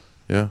yeah,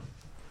 yeah.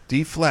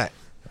 D flat,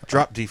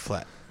 drop D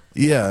flat.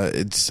 Yeah,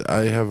 I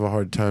have a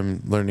hard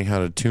time learning how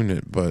to tune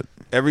it, but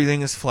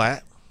Everything is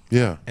flat,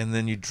 yeah. and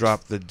then you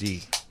drop the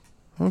D.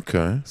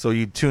 Okay. So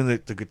you tune the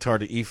guitar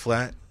to E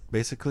flat,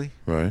 basically,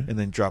 Right. and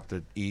then drop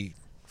the E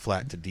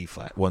flat to D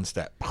flat, one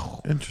step.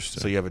 Interesting.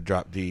 So you have a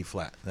drop D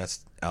flat.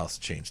 That's Alice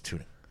in Chains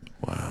tuning.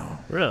 Wow.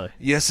 Really?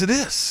 Yes, it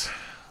is.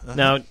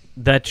 Now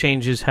that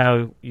changes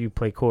how you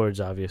play chords,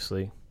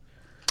 obviously.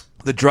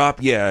 The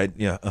drop, yeah,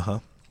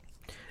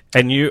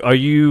 And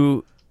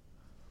you're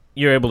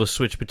able to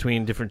switch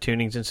between different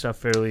tunings and stuff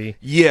fairly.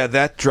 Yeah,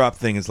 that drop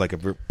thing is like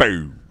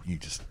boom. You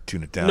just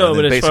tune it down. No, and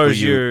but then as far as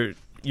basically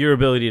your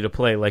ability to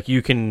play, like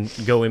you can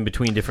go in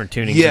between different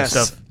tunings yes,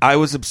 and stuff. I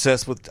was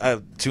obsessed with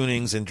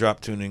tunings and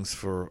drop tunings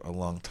for a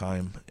long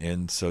time,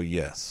 and so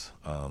yes,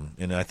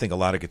 and I think a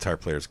lot of guitar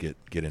players get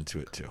into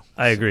it too.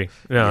 I agree.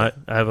 No, Yeah.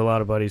 I have a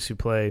lot of buddies who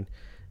played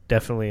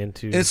definitely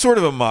into. And it's sort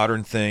of a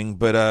modern thing,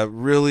 but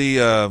really,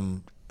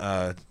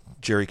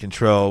 Jerry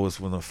Cantrell was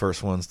one of the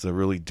first ones to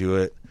really do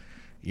it.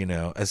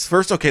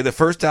 The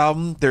first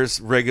album,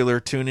 there's regular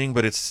tuning,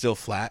 but it's still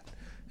flat.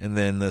 And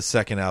then the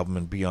second album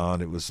and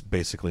beyond, it was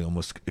basically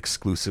almost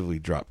exclusively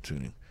drop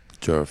tuning.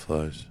 Jar of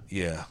Flies.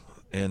 Yeah.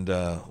 And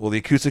the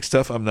acoustic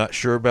stuff I'm not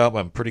sure about, but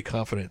I'm pretty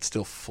confident it's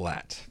still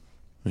flat.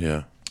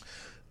 Yeah.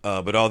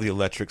 But all the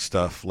electric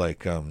stuff,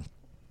 like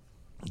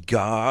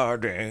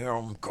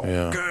goddamn,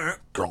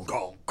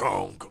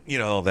 you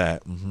know, all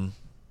that. Mm-hmm.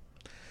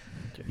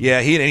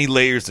 Yeah, he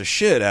layers the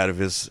shit out of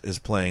his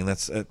playing.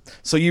 That's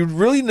so you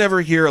really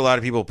never hear a lot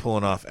of people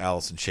pulling off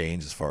Alice in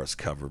Chains as far as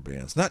cover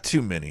bands. Not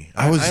too many.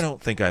 I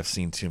don't think I've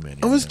seen too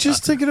many. I was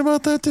just thinking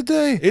about that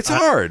today. It's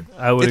hard.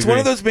 It's one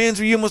of those bands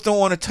where you almost don't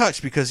want to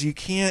touch because you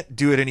can't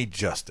do it any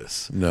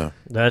justice. No.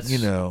 That's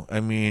I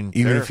mean,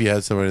 even if you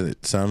had somebody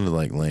that sounded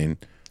like Lane.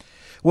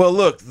 Well,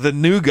 look, the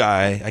new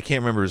guy, I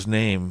can't remember his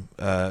name.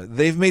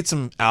 They've made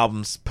some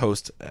albums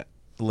post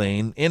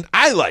Lane, and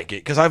I like it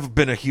because I've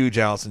been a huge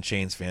Alice in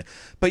Chains fan.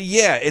 But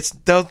yeah,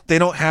 they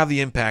don't have the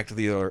impact of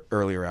the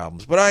earlier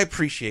albums. But I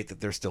appreciate that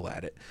they're still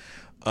at it.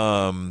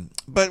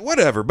 But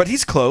whatever. But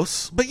he's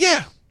close. But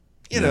yeah,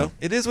 you know,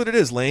 it is what it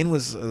is. Lane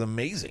was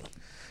amazing,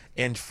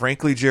 and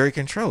frankly, Jerry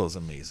Cantrell is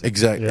amazing.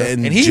 Exactly, Yeah.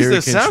 And he's Jerry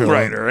the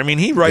songwriter. I mean,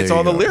 he writes There you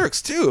all the go.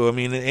 lyrics too. I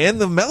mean, and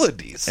the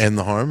melodies and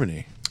the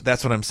harmony.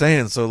 That's what I'm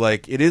saying. So,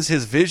 like, it is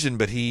his vision,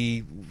 but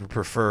he would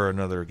prefer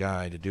another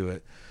guy to do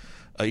it.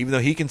 Even though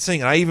he can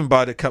sing. And I even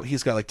bought a couple.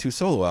 He's got like 2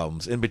 solo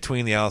albums. In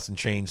between the Alice in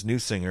Chains new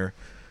singer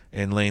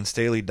and Lane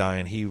Staley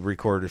dying, he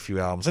recorded a few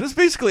albums. And it's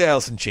basically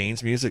Alice in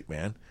Chains music,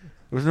 man.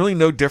 There was really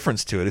no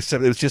difference to it,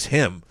 except it was just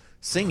him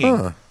singing.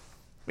 Huh.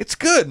 It's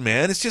good,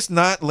 man. It's just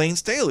not Lane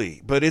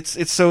Staley. But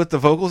it's so the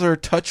vocals are a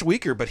touch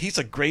weaker, but he's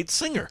a great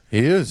singer. He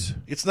is.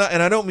 It's not,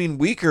 and I don't mean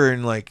weaker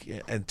in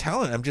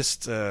talent. I'm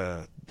just...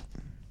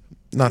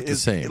 Not the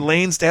same.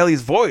 Lane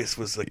Staley's voice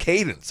was the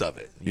cadence of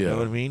it. You Yeah. know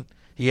what I mean?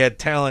 He had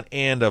talent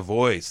and a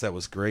voice that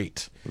was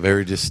great.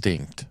 Very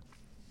distinct.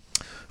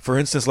 For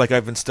instance, like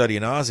I've been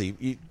studying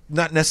Ozzy,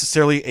 not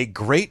necessarily a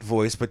great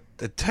voice, but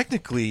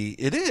technically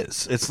it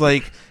is. It's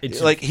like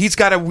he's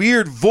got a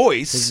weird it's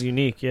voice,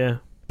 unique, yeah.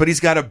 but he's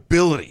got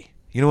ability.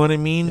 You know what I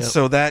mean? Yep.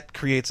 So that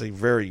creates a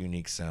very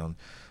unique sound.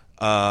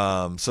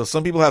 So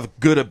some people have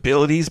good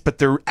abilities, but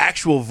their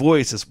actual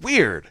voice is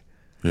weird.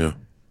 Yeah.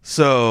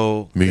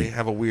 So Me. they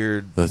have a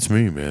weird... That's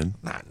me, man.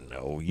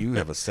 No, you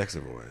have a sexy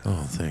voice.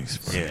 Oh, thanks,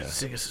 bro. Yeah.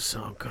 Sing us a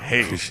song, Carl.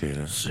 Hey. Appreciate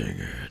it. Sing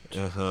it.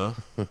 Uh-huh.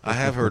 I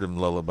have heard him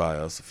lullaby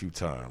us a few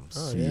times.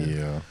 Oh, yeah.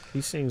 Yeah.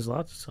 He sings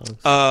lots of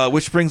songs.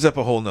 Which brings up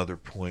a whole nother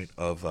point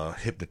of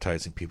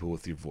hypnotizing people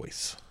with your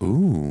voice,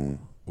 Ooh.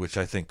 which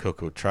I think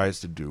Coco tries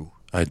to do.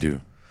 I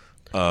do.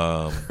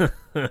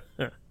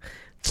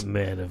 The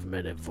man of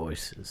many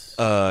voices.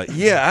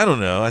 Yeah, I don't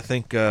know. I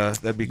think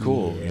that'd be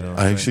cool. You know what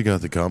I I'm actually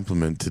got the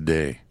compliment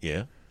today.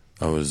 saying?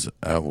 I was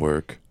at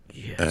work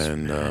Yes,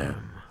 and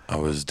ma'am. I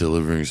was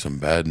delivering some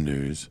bad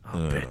news,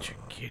 I'll bet you,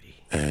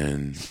 kitty.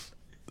 and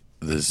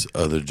this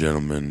other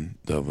gentleman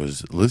that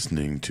was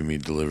listening to me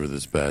deliver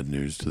this bad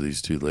news to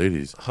these 2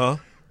 ladies Huh?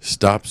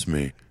 stops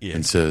me Yeah.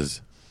 and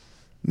says,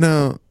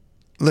 "Now,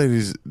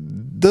 ladies,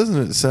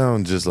 doesn't it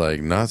sound just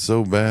like not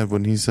so bad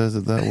when he says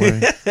it that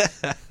way?"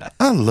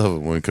 I love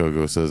it when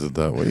Coco says it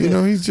that way. You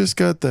know, he's just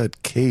got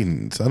that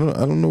cadence. I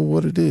don't know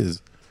what it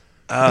is.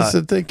 I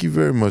said, "Thank you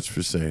very much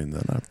for saying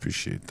that. I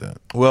appreciate that."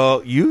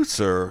 Well, you,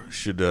 sir,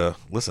 should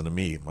listen to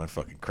me, my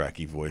fucking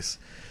cracky voice.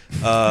 You,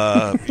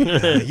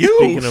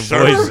 Speaking of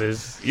sir,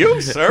 voices.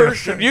 you, sir,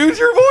 should use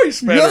your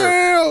voice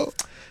better.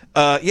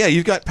 Yeah,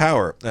 you've got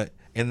power.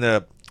 In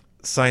the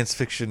science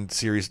fiction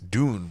series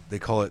Dune, they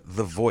call it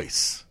The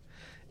Voice.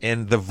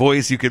 And the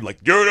voice, you could like,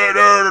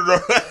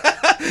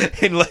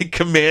 and like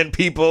command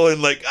people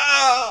and like,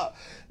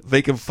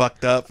 make them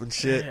fucked up and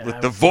shit Yeah, with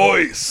the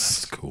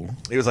voice. Cool.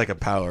 It was like a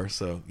power,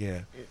 so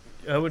yeah.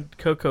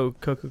 Coco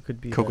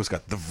could be Coco's that.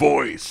 got the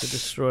voice. The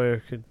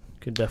Destroyer could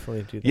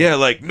definitely do that. Yeah,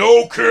 like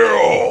no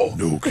kill.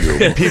 No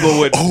kill. People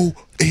would.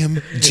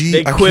 OMG.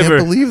 They I quiver.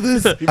 can't believe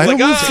this. I like,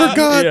 almost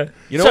forgot. Yeah.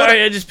 You know sorry,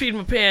 what? I just peed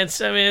my pants.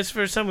 I mean, it's the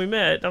first time we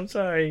met. I'm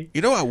sorry.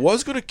 You know, I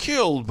was gonna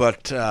kill,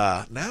 but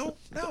now,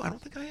 no, I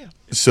don't think I am.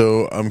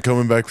 So I'm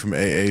coming back from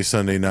AA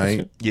Sunday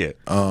night, Yeah,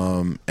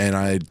 and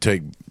I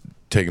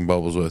taking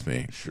Bubbles with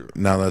me. Sure.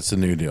 Now that's the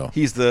new deal.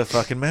 he's the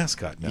fucking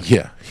mascot now.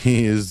 Yeah,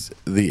 he is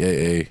the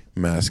AA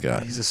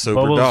mascot. He's a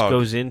sober Bubbles dog.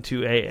 goes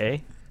into AA.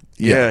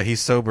 Yeah, he's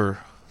sober.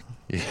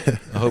 Yeah.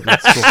 I hope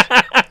that's cool.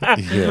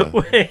 Yeah.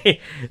 Wait,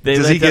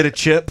 Does he get a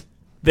chip?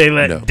 They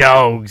let No.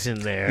 dogs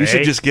in there. You should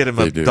right? just get him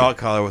a They do. dog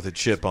collar with a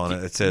chip on it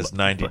that says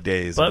 90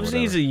 days. or Bubs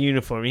whatever. needs a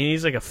uniform. He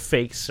needs like a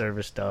fake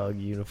service dog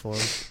uniform.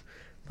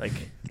 Like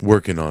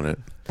Working on it.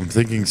 I'm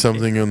thinking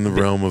something in the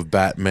realm of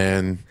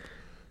Batman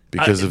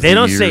because of they the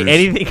don't say years.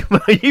 anything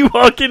about you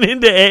walking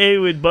into AA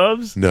with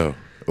Bubs. No.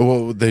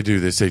 Well, they do.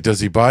 They say,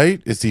 "Does he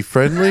bite? Is he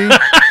friendly?"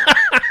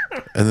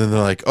 And then they're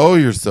like, "Oh,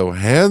 you're so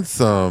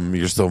handsome.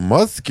 You're so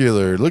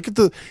muscular. Look at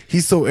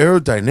he's so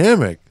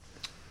aerodynamic."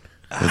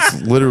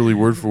 That's literally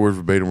word for word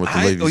verbatim what the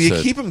lady you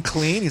said. keep him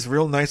clean. He's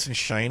real nice and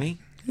shiny.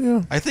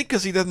 Yeah. I think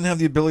because he doesn't have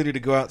the ability to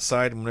go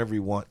outside whenever he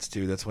wants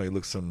to. That's why he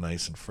looks so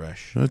nice and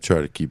fresh. I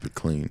try to keep it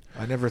clean.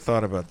 I never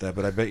thought about that,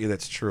 but I bet you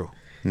that's true.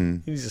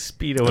 He's a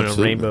Speedo and a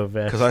Absolutely. rainbow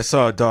vest. Because I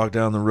saw a dog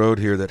down the road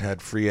here that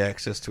had free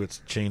access to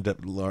its chained up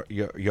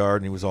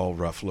yard, and he was all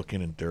rough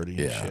looking and dirty and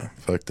shit. Yeah,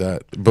 fuck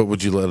that. But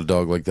would you let a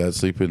dog like that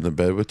sleep in the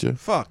bed with you?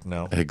 Fuck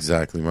no.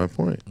 Exactly my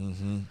point.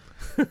 Mm-hmm.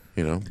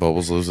 You know,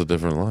 Bubbles lives a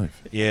different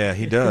life. Yeah,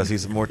 he does.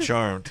 He's more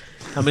charmed.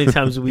 How many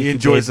times a week He you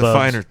enjoys bathe the Bubs?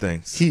 finer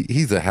things.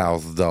 He's a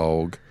house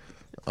dog.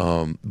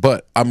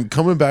 But I'm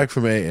coming back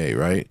from AA,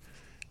 right?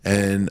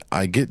 And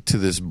I get to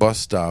this bus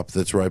stop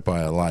that's right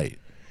by a light.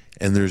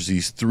 And there's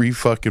these 3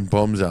 fucking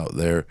bums out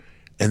there.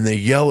 And they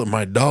yell at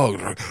my dog.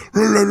 Like,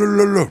 "Ruh, ruh,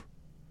 ruh, ruh, ruh."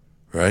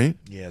 Right?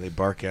 Yeah, they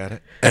bark at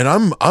it. And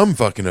I'm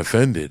fucking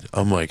offended.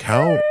 I'm like,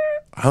 how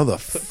the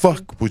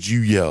fuck would you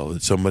yell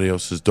at somebody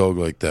else's dog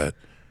like that?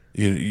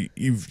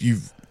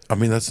 You've I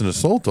mean, that's an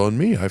assault on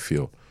me, I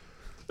feel.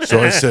 So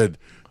I said,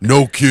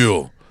 "No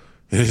kill."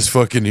 And his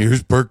fucking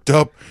ears perked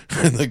up,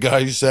 and the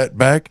guy sat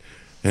back,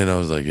 and I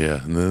was like,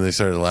 yeah. And then they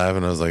started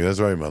laughing. I was like, that's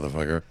right,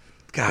 motherfucker.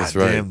 God That's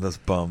right. damn, those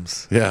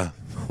bums. Yeah,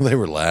 they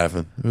were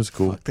laughing. It was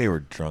cool. Fuck, they were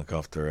drunk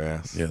off their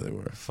ass. Yeah, they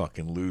were.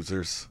 Fucking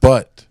losers.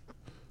 But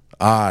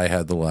I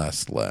had the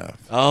last laugh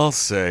I'll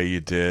say you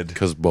did.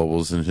 because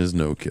Bubbles and his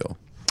no kill.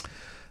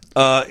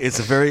 It's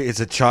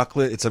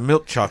a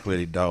milk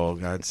chocolatey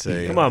dog, I'd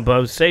say. Come on,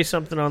 Bubs. Say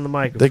something on the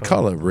microphone. They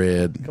call it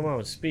red. Come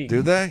on, speak.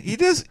 Do they? He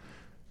does.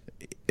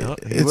 No,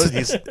 he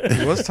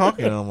was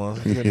talking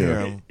almost. You could hear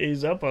him.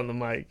 He's up on the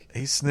mic.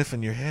 He's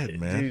sniffing your head,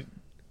 man. Dude,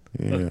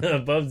 Yeah.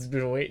 Bubs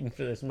been waiting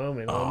for this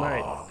moment all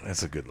night. Oh,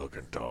 that's a good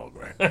looking dog,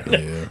 right there.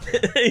 Yeah.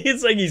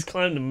 It's like he's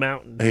climbed a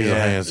mountain. He's a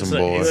Yeah. handsome It's like-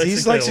 boy. he looks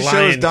He's like likes the to show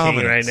his Lion King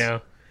dominance. right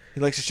now. He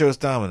likes to show his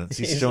dominance.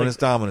 He's showing his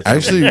dominance.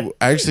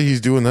 Actually,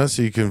 he's doing that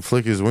so you can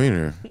flick his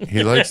wiener.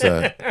 He likes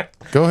that.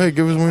 Go ahead,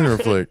 give his wiener a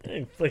flick.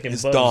 Flicking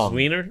His Bubs' dong.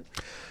 wiener.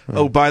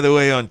 Oh, by the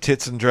way, on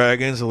Tits and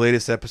Dragons, the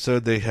latest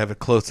episode, they have a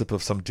close up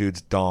of some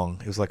dude's dong.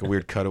 It was like a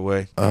weird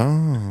cutaway,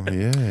 Oh,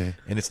 yeah.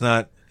 and it's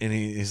not. And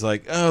he's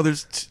like, "Oh,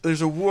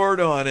 there's a wart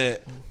on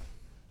it."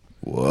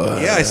 What?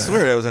 Yeah, I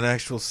swear that was an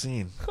actual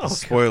scene.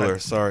 Spoiler,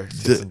 sorry.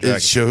 Tits and It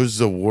Dragons. shows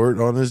the wart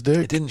on his It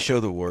dick? didn't show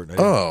the wart. I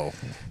didn't- Oh,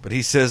 But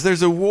he says,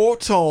 "There's a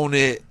wart on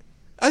it.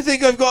 I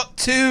think I've got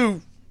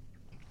 2."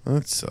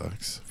 that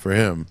sucks for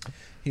him.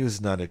 He was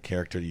not a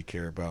character you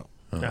care about.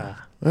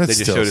 Ah. That They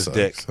just still showed his sucks.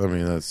 dick. I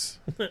mean, that's.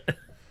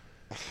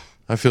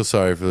 I feel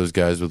sorry for those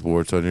guys with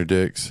warts on your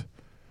dicks.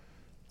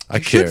 I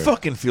You care. should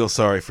fucking feel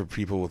sorry for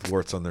people with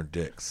warts on their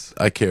dicks.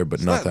 I care, but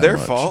It's not not that their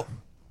much. fault.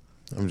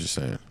 I'm just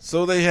saying.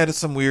 So they had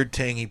some weird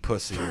tangy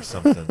pussy or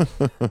something.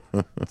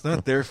 It's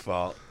not their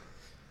fault.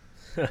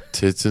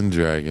 Tits and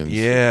dragons.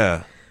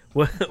 Yeah.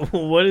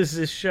 What is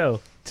this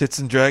show? Tits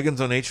and Dragons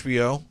on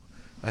HBO.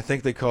 I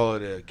think they call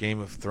it a Game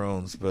of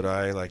Thrones, but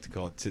I like to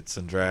call it Tits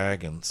and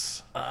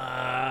Dragons.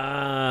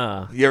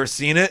 Ah, You ever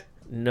seen it?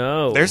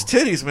 no. There's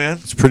titties, man.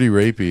 It's pretty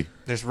rapey.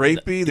 There's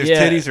rapey, there's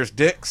Yeah. titties, there's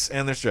dicks,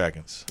 and there's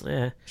dragons.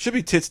 Yeah. Should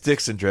be Tits,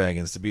 Dicks, and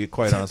Dragons, to be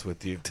quite honest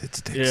with you.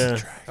 Tits, dicks, Yeah. and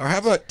dragons. Or how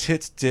about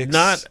Tits, Dicks,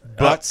 Not-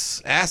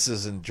 Butts,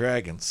 Asses, and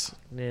Dragons?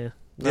 Yeah.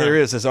 Yeah, there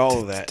is. There's all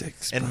of that.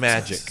 dicks, And butts,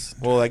 magic. asses,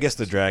 Well, I guess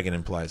the dragon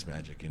implies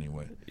magic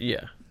anyway.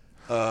 Yeah.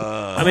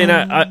 I mean,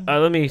 I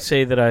let me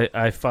say that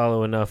I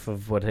follow enough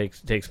of what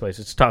takes place.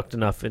 It's talked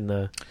enough in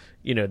the,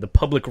 the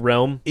public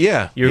realm.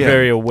 Yeah. You're yeah.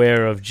 very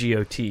aware of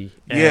GOT.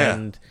 Yeah.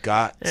 And,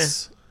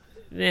 Gots.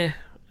 yeah,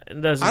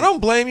 it doesn't. I don't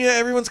blame you.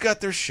 Everyone's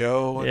got their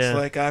show. It's Yeah.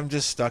 like, I'm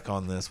just stuck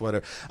on this,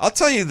 whatever. I'll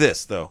tell you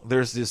this, though.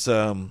 There's this,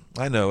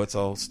 I know it's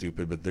all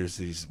stupid, but there's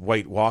these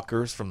White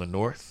Walkers from the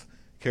North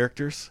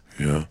characters.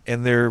 Yeah.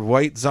 And they're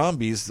white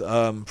zombies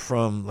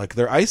from, like,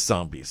 they're ice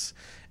zombies.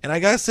 And I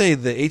gotta say,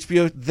 the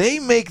HBO, they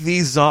make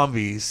these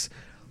zombies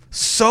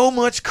so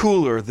much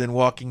cooler than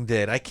Walking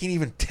Dead. I can't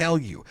even tell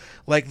you.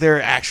 Like,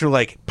 their actual,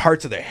 like,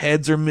 parts of their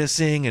heads are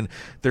missing, and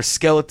their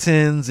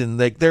skeletons, and,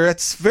 like,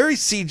 it's very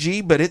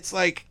CG, but it's,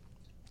 like,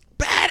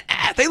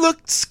 badass. They look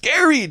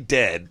scary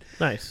dead.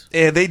 Nice.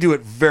 And they do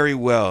it very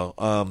well.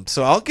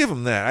 So I'll give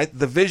them that.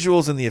 The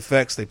visuals and the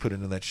effects they put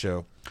into that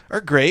show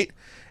are great.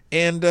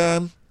 And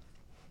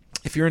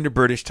if you're into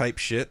British type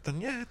shit,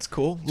 then yeah, it's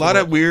cool. A lot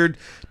of weird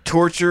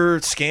torture,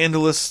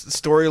 scandalous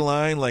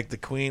storyline. Like the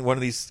queen, one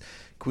of these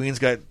queens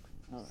got,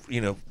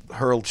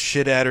 hurled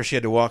shit at her. She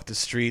had to walk the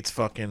streets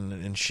fucking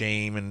in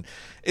shame. And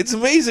it's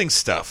amazing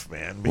stuff,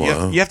 man. But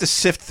Wow. you have to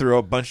sift through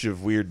a bunch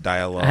of weird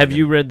dialogue. Have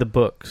you read the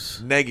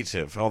books?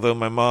 Negative. Although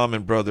my mom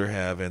and brother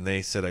have, and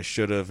they said I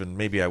should have, and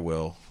maybe I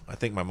will. I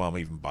think my mom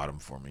even bought them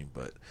for me,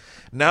 but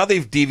now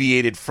they've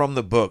deviated from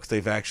the books.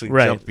 They've actually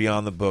Right. jumped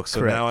beyond the books. So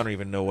Correct. now I don't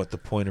even know what the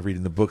point of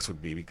reading the books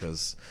would be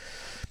because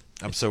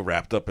I'm so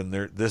wrapped up in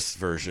this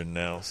version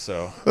now.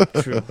 So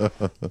True.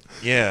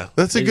 yeah,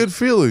 That's a good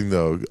feeling,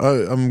 though.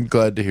 I'm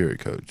glad to hear it,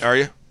 Coach. are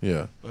you?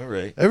 Yeah. All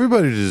right.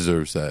 Everybody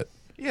deserves that.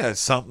 Yeah, it's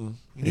something.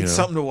 You need know.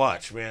 something to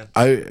watch, man.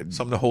 I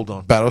Something to hold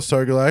on.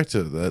 Battlestar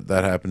Galactica.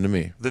 That happened to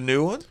me. The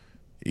new one?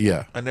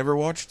 Yeah. I never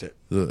watched it.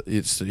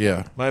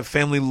 Yeah. My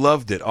family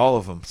loved it. All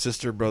of them.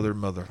 Sister, brother,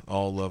 mother.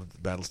 All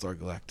loved Battlestar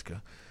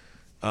Galactica.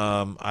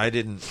 I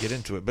didn't get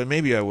into it, but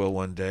maybe I will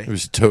one day.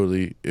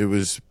 It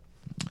was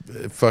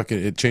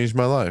it changed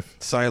my life.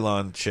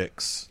 Cylon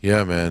chicks.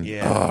 Yeah, man.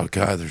 Yeah. Oh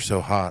God, they're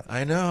so hot.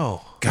 I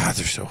know. God,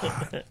 they're so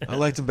hot. I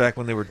liked them back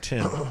when they were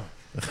 10.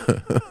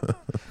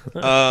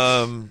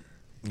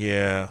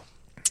 Yeah.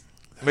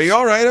 Are you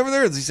all right over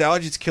there? Are these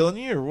allergies killing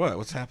you or what?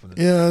 What's happening?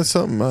 Yeah,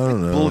 something, I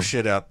don't know.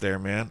 Bullshit out there,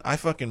 man. I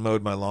fucking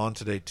mowed my lawn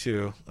today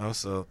too.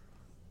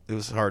 It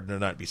was hard to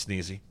not be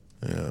sneezy.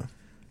 Yeah.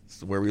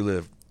 It's where we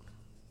live.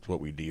 It's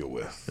what we deal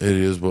with. It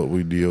is what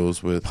we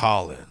deals with.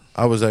 Pollen.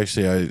 I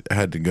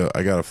had to go.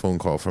 I got a phone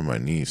call from my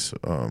niece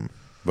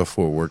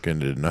before work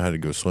ended, and I had to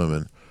go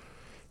swimming.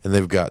 And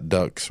they've got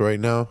ducks right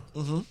now.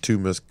 Mm-hmm. 2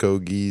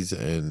 muskogees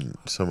and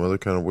some other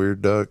kind of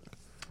weird duck.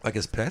 Like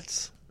as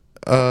pets?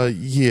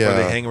 Yeah. Or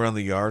they hang around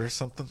the yard or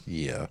something?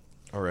 Yeah.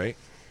 All right.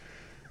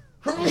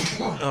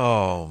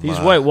 Oh, these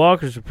White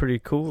Walkers are pretty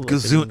cool.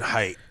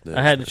 Gesundheit.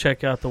 I had to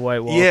check out the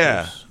White Walkers.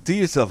 Yeah. Do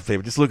yourself a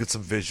favor. Just look at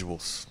some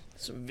visuals.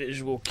 Some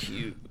visual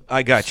cue.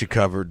 I got you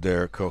covered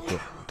there, Coco.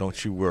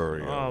 Don't you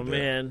worry. Oh,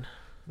 man.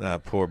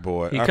 Poor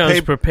boy. He comes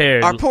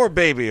prepared. Our poor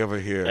baby over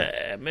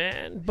here.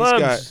 Man.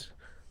 Bubs.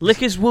 Lick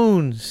his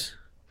wounds.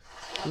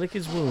 Lick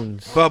his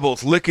wounds.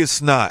 Bubbles, lick his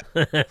snot.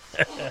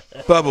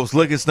 Bubbles,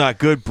 lick his snot.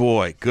 Good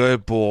boy.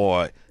 Good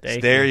boy.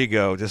 There you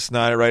go. Just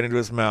snot it right into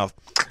his mouth.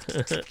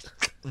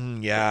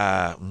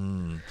 Yeah.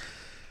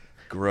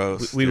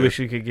 Gross. We wish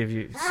we could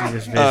see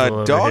this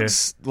visual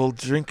dogs will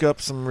drink up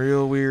some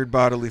real weird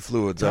bodily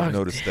fluids. I've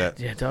noticed that.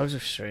 Yeah, dogs are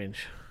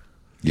strange.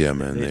 Yeah,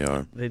 man, they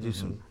are. They do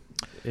some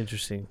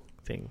interesting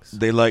things.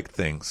 They like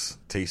things.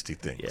 Tasty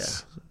things.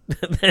 Yeah.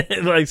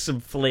 They like some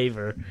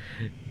flavor.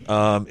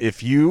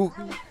 If you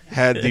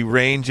had the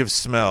range of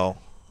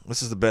smell,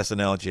 this is the best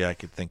analogy I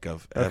could think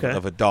of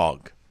a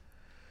dog,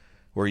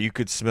 where you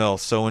could smell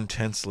so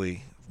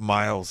intensely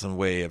miles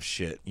away of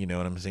shit. You know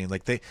what I'm saying?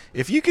 Like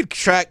if you could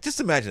track, just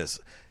imagine this: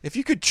 if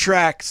you could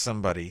track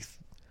somebody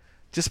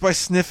just by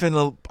sniffing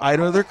an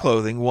item of their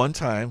clothing one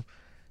time,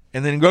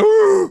 and then go,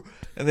 "Ooh!"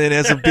 And then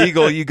as a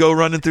beagle, you go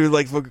running through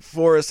like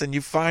forest and you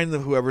find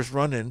whoever's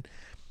running.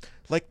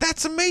 Like,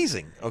 that's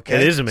amazing. Okay,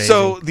 it is amazing.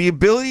 So the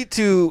ability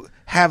to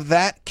have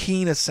that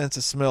keen a sense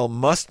of smell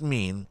must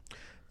mean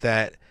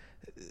that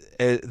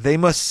they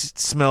must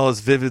smell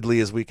as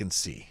vividly as we can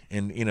see,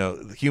 and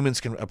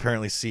humans can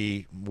apparently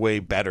see way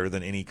better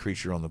than any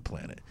creature on the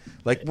planet.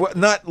 Like,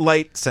 not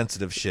light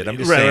sensitive shit. I'm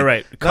just saying,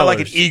 right. Not Colors.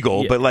 like an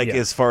eagle, but like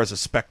as far as a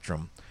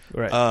spectrum.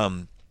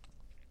 Right.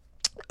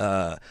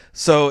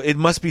 So it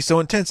must be so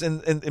intense,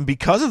 and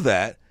because of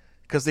that,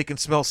 because they can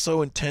smell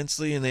so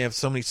intensely and they have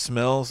so many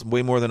smells,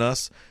 way more than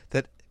us,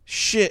 that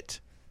shit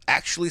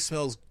actually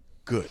smells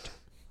good.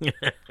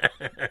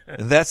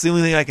 And that's the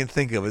only thing I can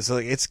think of. It's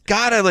like it's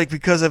gotta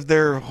because of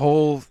their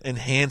whole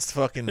enhanced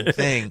fucking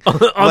thing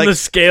on the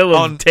scale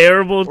of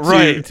terrible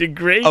to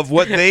great of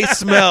what they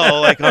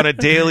smell like on a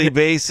daily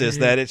basis.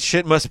 That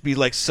shit must be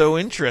like so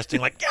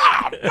interesting. Like,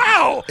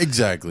 wow,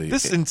 exactly,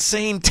 this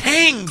insane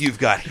tang you've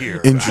got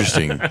here.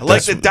 Interesting. I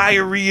like the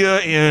diarrhea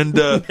and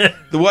the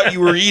what you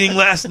were eating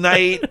last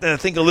night. And I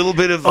think a little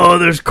bit of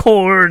there's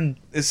corn.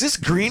 Is this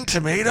green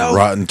tomato?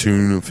 Rotten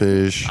tuna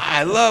fish.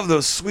 I love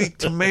those sweet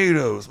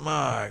tomatoes.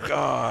 My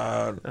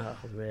God. Oh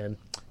man.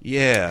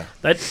 Yeah.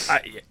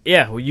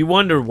 Well, you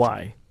wonder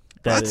why.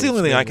 That's the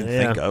only thing I can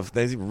think of.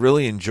 They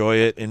really enjoy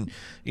it, and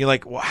you're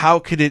like, well, how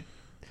could it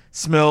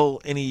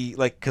smell any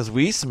because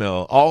we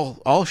smell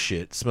all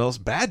shit smells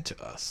bad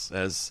to us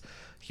as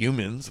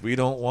humans. We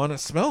don't want to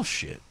smell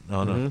shit.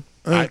 No, no.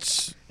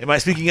 Am I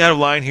speaking out of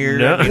line here?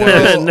 No,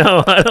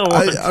 no, I don't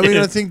want I mean,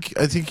 I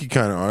think you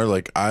kind of are.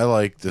 Like, I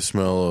like the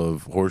smell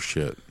of horse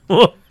shit.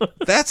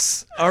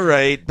 That's all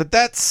right, but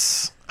it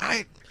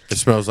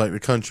smells like the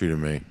country to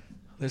me.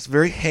 It's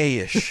very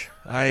hayish.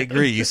 I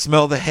agree. You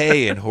smell the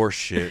hay in horse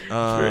shit.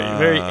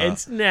 Very.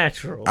 It's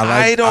natural.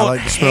 I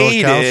like the smell of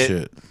cow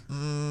shit.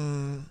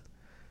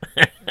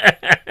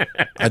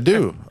 I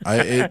do.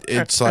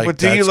 It's like. But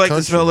do you like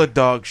country. the smell of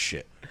dog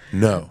shit?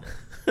 No.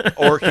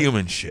 Or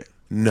human shit?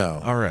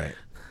 No. All right.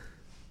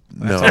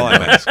 No. That's all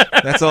I'm asking.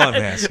 That's all I'm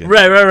asking.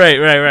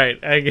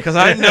 Right. Because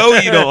I know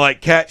you don't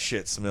like cat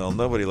shit smell.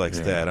 Nobody likes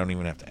that. I don't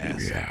even have to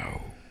ask. Yeah.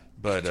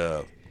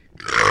 But,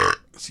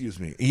 excuse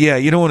me. Yeah,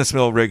 you don't want to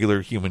smell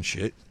regular human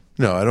shit.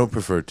 No, I don't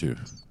prefer to.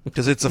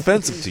 Because it's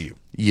offensive to you.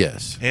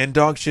 Yes. And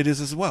dog shit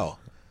is as well.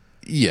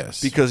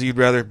 Yes. Because you'd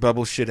rather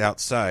bubble shit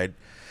outside.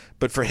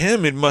 But for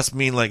him, it must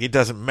mean like it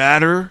doesn't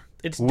matter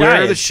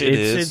where the shit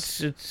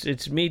is.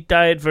 It's meat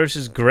diet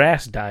versus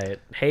grass diet,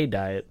 hay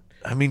diet.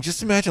 I mean,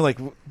 just imagine, like,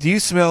 do you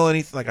smell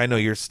anything? Like, I know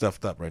you're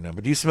stuffed up right now,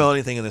 but do you smell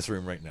anything in this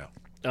room right now?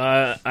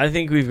 I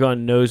think we've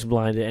gone nose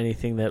blind to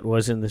anything that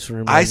was in this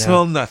room. I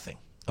smell nothing.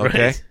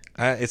 Okay,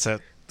 right. It's a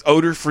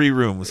odor-free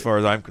room as far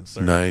as I'm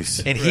concerned.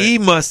 Nice. And he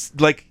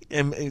must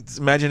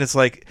imagine it's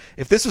like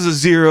if this was a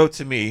 0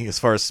 to me as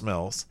far as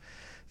smells,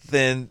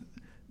 then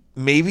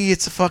maybe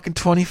it's a fucking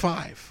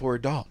 25 for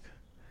a dog.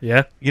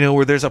 Yeah,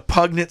 where there's a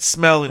pungent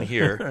smell in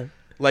here,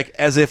 like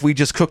as if we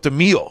just cooked a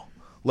meal.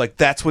 Like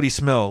that's what he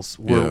smells.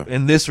 Yeah.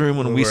 In this room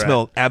when we we're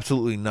smell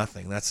absolutely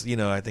nothing. That's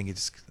I think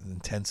it's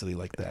intensity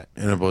like that.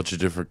 In a bunch of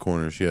different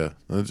corners, yeah.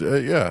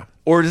 Yeah.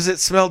 Or does it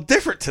smell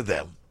different to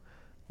them?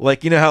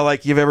 Like how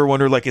like you've ever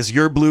wondered like is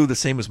your blue the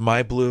same as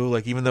my blue?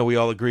 Like even though we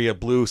all agree a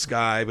blue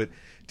sky, but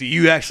do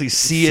you actually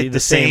see it the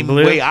same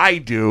blue? way I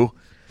do?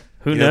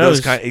 Who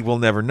knows? We'll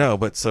never know.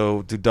 But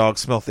so do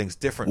dogs smell things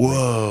differently?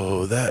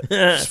 Whoa,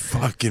 that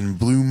fucking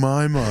blew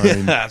my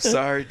mind. I'm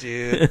sorry,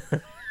 dude.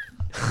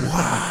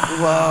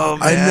 Whoa,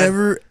 man. I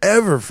never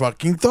ever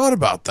fucking thought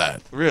about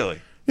that.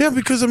 Really. Yeah,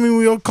 because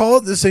we all call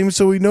it the same,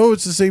 so we know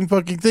it's the same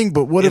fucking thing.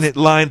 But what And if it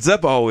lines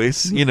up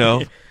always?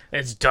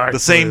 It's dark. The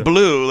same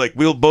blue. Like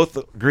we'll both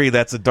agree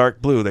that's a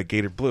dark blue, that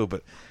gator blue.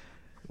 But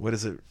what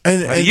is it? How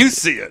do you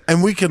see it?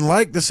 And we can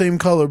like the same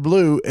color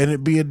blue, and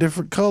it be a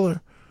different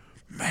color.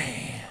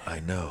 Man, I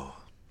know.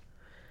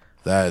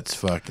 That's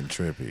fucking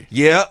trippy.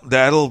 Yeah,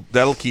 that'll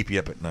keep you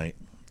up at night.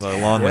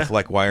 Along with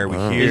like, why are we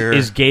here?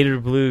 Is gator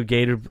blue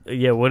gator?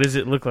 Yeah, what does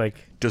it look like?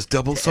 Does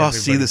Double Sauce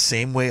see the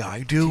same way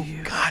I do?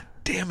 God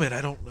damn it, I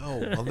don't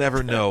know. I'll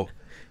never know.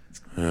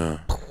 Yeah,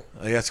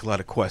 I ask a lot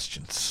of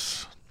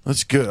questions.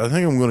 that's good. I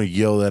think I'm going to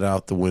yell that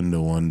out the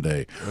window one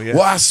day. Oh, yeah?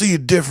 Well, I see a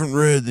different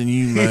red than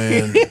you,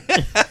 man.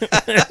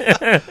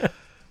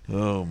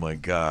 Oh my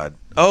God.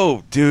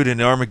 Oh, dude, in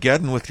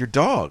Armageddon with your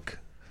dog.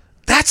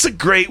 That's a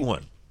great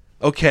one.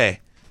 Okay,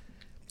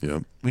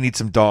 Yep, we need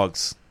some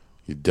dogs.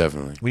 you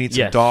definitely. We need some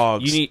Yes.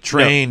 dogs. You need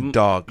trained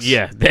dogs.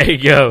 Yeah, there you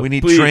go. We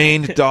need Please.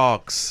 trained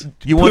dogs.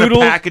 You want a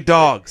Poodle? pack of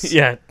dogs.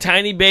 Yeah,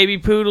 tiny baby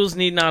poodles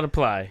need not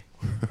apply.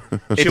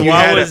 If you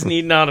had Chihuahuas a-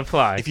 need not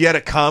apply. If you had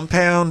a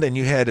compound and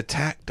you had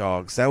attack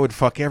dogs, that would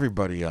fuck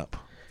everybody up.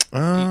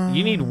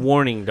 You need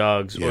warning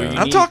dogs. Or Yeah. you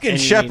I'm need- talking and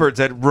you shepherds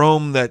that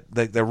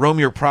roam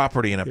your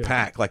property in a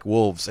pack like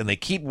wolves, and they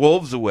keep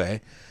wolves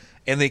away,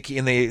 and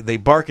they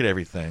bark at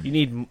everything. You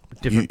need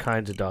different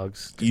kinds of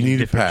dogs. to You do need a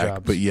different pack,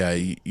 jobs. but yeah,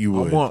 you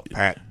I would. want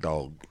pack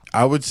dog.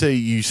 I would say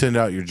you send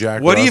out your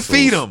Jack What do you Russells.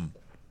 feed them?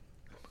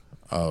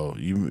 Oh,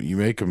 you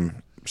make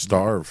them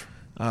starve.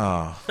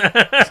 Oh,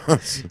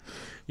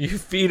 you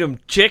feed them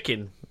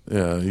chicken.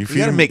 Yeah, you you feed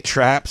gotta them. make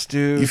traps,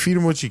 dude. You feed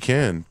them what you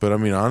can, but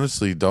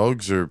honestly,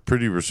 dogs are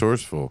pretty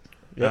resourceful.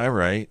 All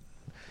right.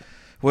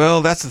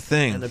 Well, that's the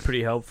thing. And they're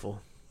pretty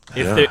helpful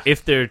Yeah.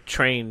 if they're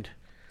trained.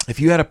 If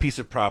you had a piece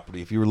of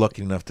property, if you were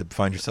lucky enough to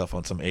find yourself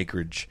on some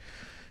acreage,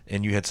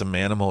 and you had some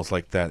animals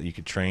like that you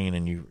could train,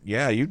 and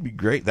you'd be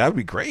great. That would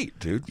be great,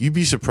 dude. You'd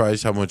be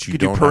surprised how much you You could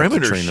do don't have to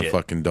perimeter train a shit.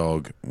 fucking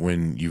dog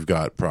when you've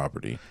got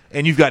property.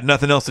 And you've got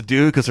nothing else to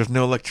do because there's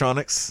no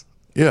electronics.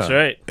 Yeah, That's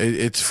right.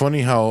 It's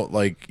funny how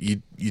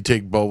you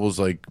take Bubbles,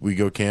 we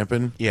go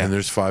camping, Yeah. and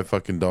there's 5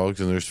 fucking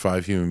dogs and there's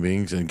 5 human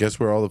beings, and guess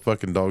where all the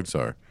fucking dogs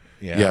are?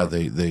 Yeah.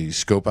 They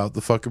scope out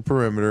the fucking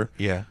perimeter,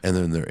 Yeah. and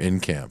then they're in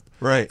camp.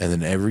 Right. And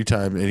then every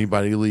time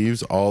anybody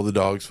leaves, all the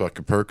dogs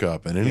fucking perk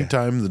up. And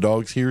anytime the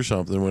dogs hear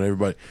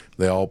something,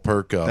 they all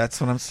perk up. That's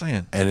what I'm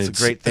saying. and it's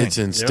a great thing. It's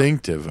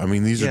instinctive. I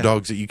mean, these Yeah. are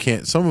dogs that you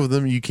can't. Some of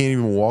them you can't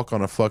even walk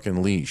on a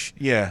fucking leash.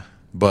 Yeah.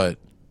 But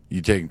you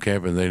take them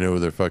camping, they know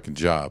their fucking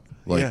job.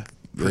 Yeah.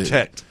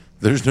 Protect.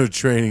 There's no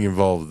training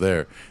involved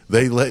there.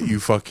 They let you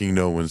fucking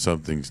know when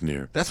something's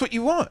near. That's what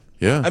you want.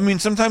 Yeah. I mean,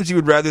 sometimes you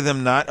would rather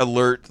them not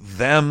alert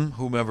them,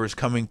 whomever is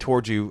coming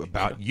towards you,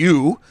 about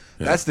you.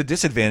 That's the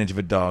disadvantage of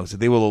a dog. So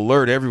they will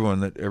alert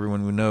everyone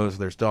who knows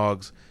there's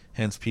dogs,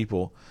 hence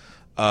people.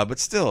 But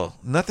still,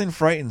 nothing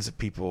frightens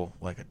people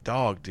like a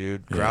dog,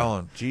 dude.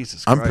 Growling.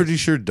 Jesus Christ. I'm pretty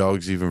sure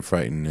dogs even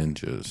frighten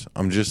ninjas.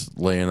 I'm just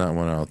laying that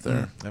one out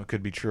there. That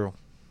could be true.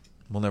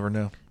 We'll never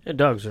know. Yeah,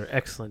 dogs are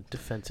excellent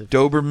defensive.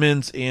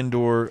 Dobermans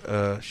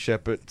and/or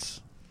Shepherds.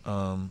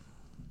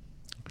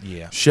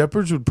 Yeah.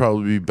 Shepherds would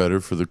probably be better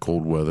for the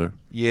cold weather.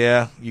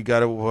 Yeah, you got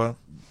to.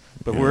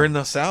 But we're in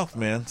the South,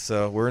 man.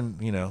 So we're in,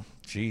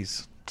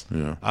 jeez.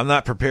 Yeah. I'm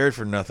not prepared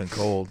for nothing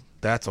cold.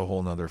 That's a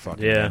whole nother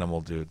fucking Yeah.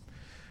 animal, dude.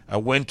 A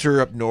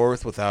winter up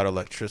north without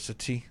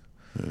electricity.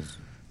 Brutal.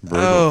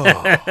 Oh,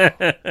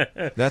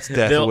 that's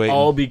death They'll awaiting.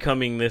 all be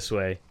coming this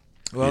way.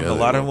 Well, Yeah, a they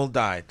lot of them will. will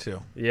die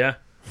too. Yeah.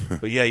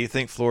 But yeah, you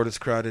think Florida's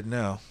crowded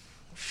now?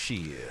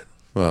 Shit.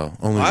 Well,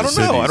 only I the don't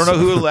know. I cities. don't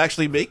know who will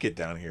actually make it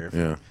down here if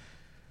Yeah.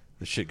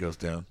 the shit goes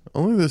down.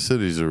 Only the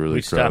cities are really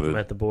We stop crowded. them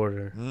at the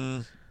border.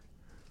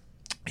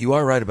 You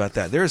are right about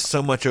that. There is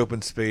so much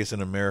open space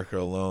in America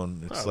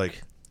alone. It's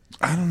like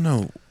I don't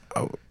know.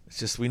 it's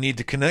just we need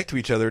to connect to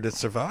each other to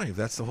survive.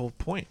 That's the whole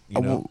point.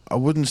 You know? I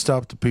wouldn't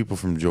stop the people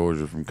from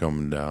Georgia from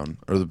coming down,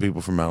 or the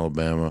people from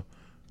Alabama.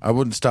 I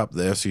wouldn't stop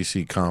the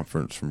SEC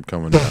conference from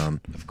coming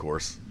down, Of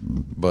course.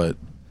 but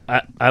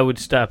I would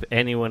stop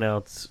anyone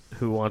else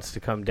who wants to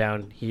come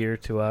down here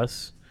to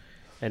us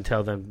and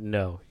tell them,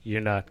 no, you're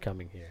not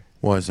coming here.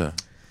 why is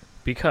that?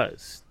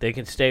 Because they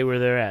can stay where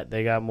they're at.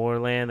 They got more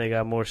land, they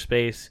got more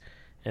space,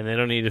 and they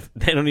don't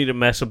need to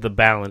mess up the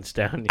balance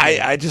down here.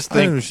 I just I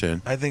think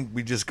understand. I think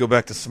we just go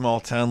back to small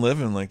town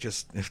living. Like,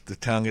 just if the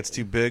town gets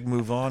too big,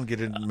 move on. Make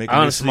it a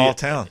Honestly, small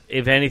town.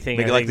 If anything,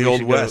 Make it I like think the we Old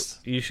should West.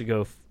 You should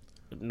go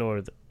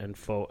north and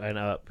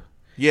up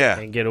Yeah,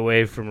 and get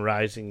away from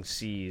rising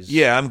seas.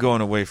 yeah. I'm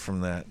going away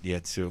from that. Yeah,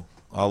 too.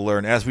 I'll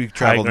learn as we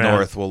travel ground.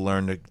 north. We'll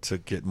learn to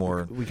get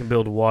more. We can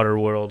build water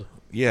world.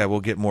 Yeah, we'll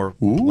get more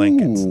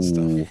blankets and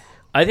stuff.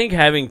 I think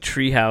having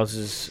tree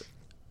houses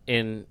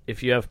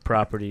if you have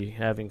property,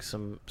 having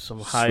some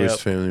high Swiss up,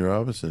 Family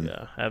Robinson.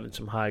 yeah, having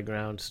some high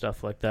ground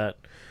stuff like that.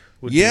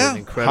 Would be an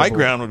incredible. High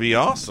ground would be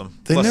awesome.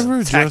 They Plus, never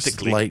addressed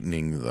tactically.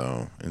 lightning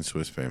though in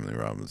Swiss Family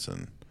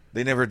Robinson.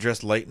 They never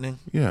addressed lightning.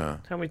 Yeah.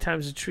 How many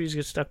times did trees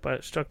get struck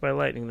by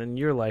lightning in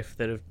your life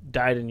that have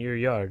died in your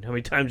yard? How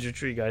many times your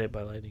tree got hit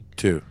by lightning?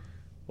 2.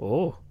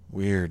 Oh,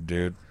 Weird,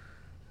 dude.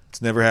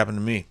 It's never happened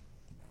to me.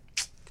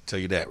 I can tell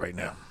you that right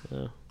now.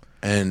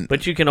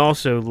 But you can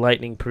also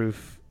lightning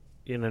proof.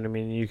 You know what I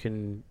mean? You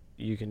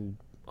can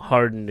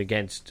harden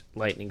against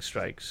lightning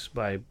strikes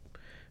by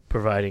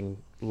providing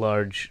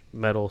large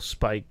metal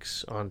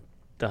spikes on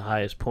the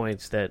highest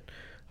points that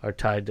are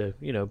tied to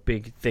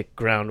big thick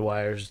ground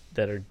wires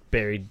that are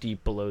buried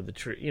deep below the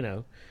tree.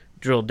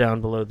 Drilled down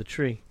below the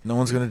tree. No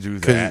one's gonna do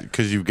that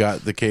because you've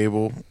got the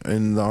cable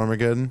in the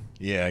Armageddon.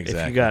 Yeah,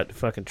 exactly. If you got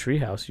fucking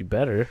treehouse, you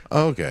better.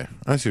 Oh, okay,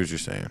 I see what you're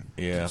saying.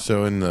 Yeah.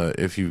 So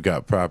if you've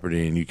got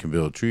property and you can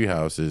build tree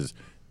houses,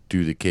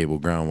 do the cable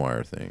ground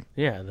wire thing.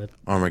 Yeah,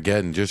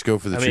 Armageddon. Just go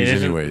for the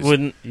trees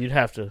anyways. You'd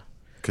have to.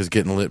 Because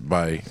getting lit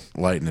by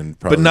lightning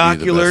probably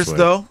binoculars be the best way.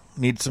 though.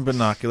 Need some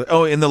binoculars.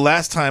 Oh, and the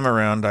last time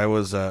around, I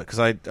was because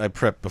I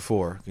prepped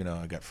before.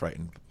 I got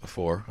frightened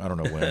before. I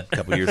don't know when, a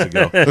couple years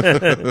ago.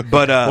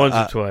 But once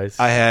or twice.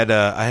 I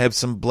had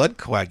some blood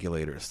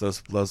coagulators.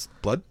 Those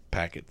blood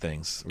packet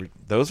things.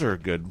 Those are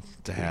good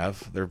to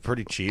have. They're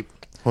pretty cheap.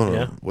 Hold on.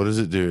 Yeah. What does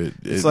it do?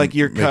 It's like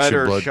you're makes cut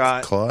your or blood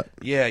shot. Clot?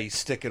 Yeah, you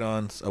stick it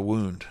on a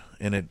wound,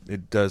 and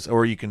it does.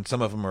 Or you can.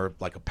 Some of them are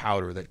like a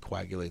powder that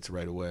coagulates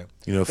right away.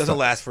 It doesn't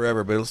last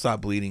forever, but it'll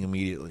stop bleeding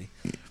immediately.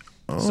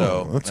 Oh,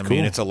 So that's I cool.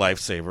 mean, it's a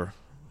lifesaver.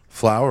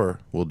 Flour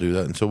will do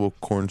that, and so will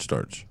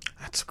cornstarch.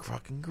 That's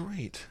fucking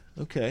great.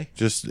 Okay.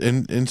 Just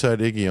inside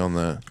Iggy on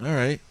that. All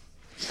right.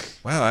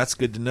 Wow, that's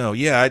good to know.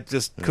 Yeah, I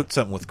just cooked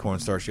something with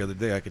cornstarch the other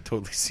day. I could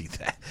totally see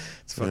that.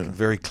 It's fucking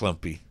very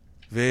clumpy.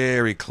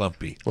 Very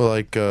clumpy. Well,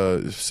 like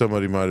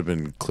somebody might have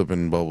been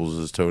clipping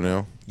Bubbles'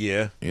 toenail,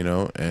 Yeah.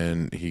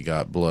 and he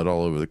got blood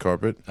all over the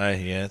carpet.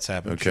 Yeah, it's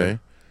happened. Okay.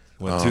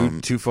 Sure.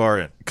 Went too far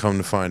in. Come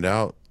to find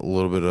out, a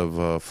little bit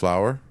of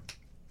flour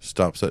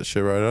stops that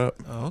shit right up.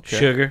 Oh, okay.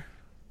 Sugar.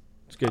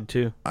 It's good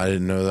too. I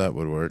didn't know that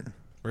would work.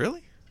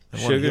 Really?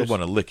 He'll Sugar's-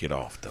 want to lick it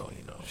off, though,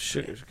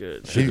 Sugar's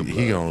good. He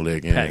gonna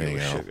lick Pack it anything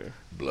with out. sugar.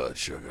 Blood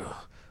sugar.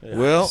 Yeah.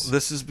 Well,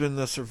 this has been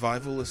the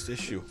survivalist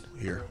issue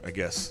here, I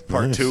guess.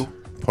 Part Nice. 2.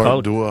 Part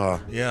Called- 2.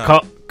 Yeah.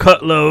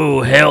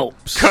 Cutlow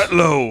helps. Cut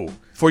low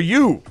for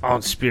you.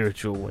 On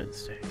Spiritual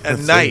Wednesday. A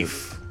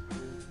knife.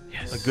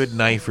 Yes. A good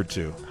knife or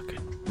two. Okay.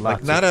 Like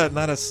Lots not of-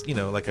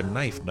 a like a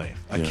knife.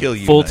 I Yeah. kill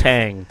you. full knife.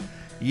 tang.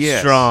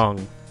 Yes.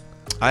 Strong.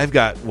 I've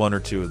got one or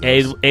two of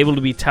those. Able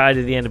to be tied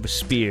to the end of a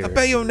spear. A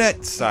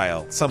bayonet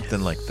style,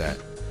 something like that.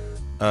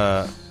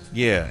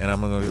 Yeah, and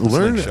I'm gonna go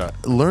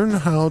slingshot. Learn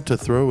how to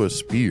throw a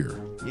spear.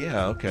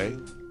 Yeah, okay.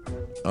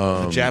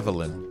 A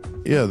javelin.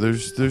 Yeah,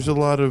 there's a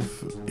lot of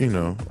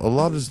a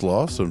lot is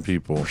lost on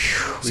people.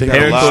 We got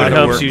a lot Paracord of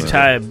helps work you there.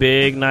 tie a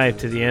big knife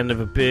to the end of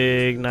a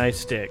big nice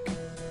stick.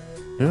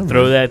 Yeah,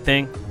 Throw man. that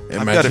thing.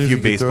 I've Imagine got a if few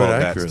you could throw baseball it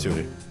bats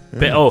accurately.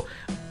 too.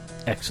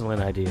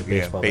 Excellent idea. Yeah,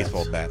 Baseball,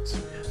 baseball bats.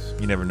 bats.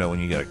 You never know when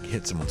you gotta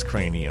hit someone's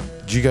cranium.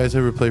 Did you guys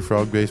ever play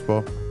frog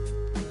baseball?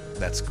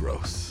 That's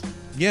gross.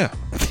 Yeah.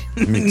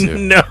 Me too.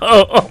 No,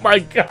 oh my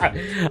god!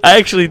 I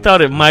actually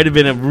thought it might have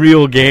been a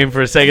real game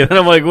for a second. Then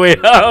I'm like, wait,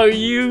 oh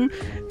you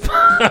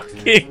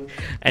fucking!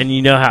 And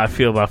you know how I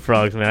feel about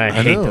frogs, man. I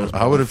hate know. those.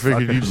 I would have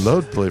figured you'd motherfuckers.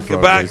 love to play frog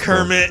Goodbye, baseball.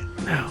 Kermit.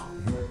 No.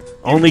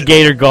 Only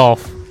Gator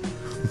golf.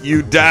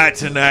 You die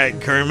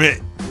tonight,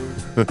 Kermit.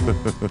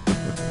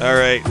 All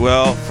right.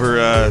 Well, for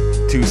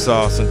Two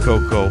Sauce and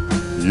Coco,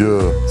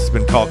 Yeah. it's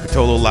been called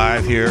Cthulhu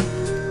Live here.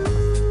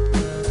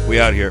 We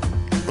out here.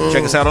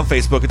 Check us out on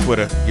Facebook and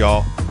Twitter,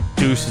 y'all.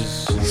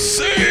 Deuces.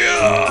 See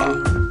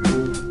ya!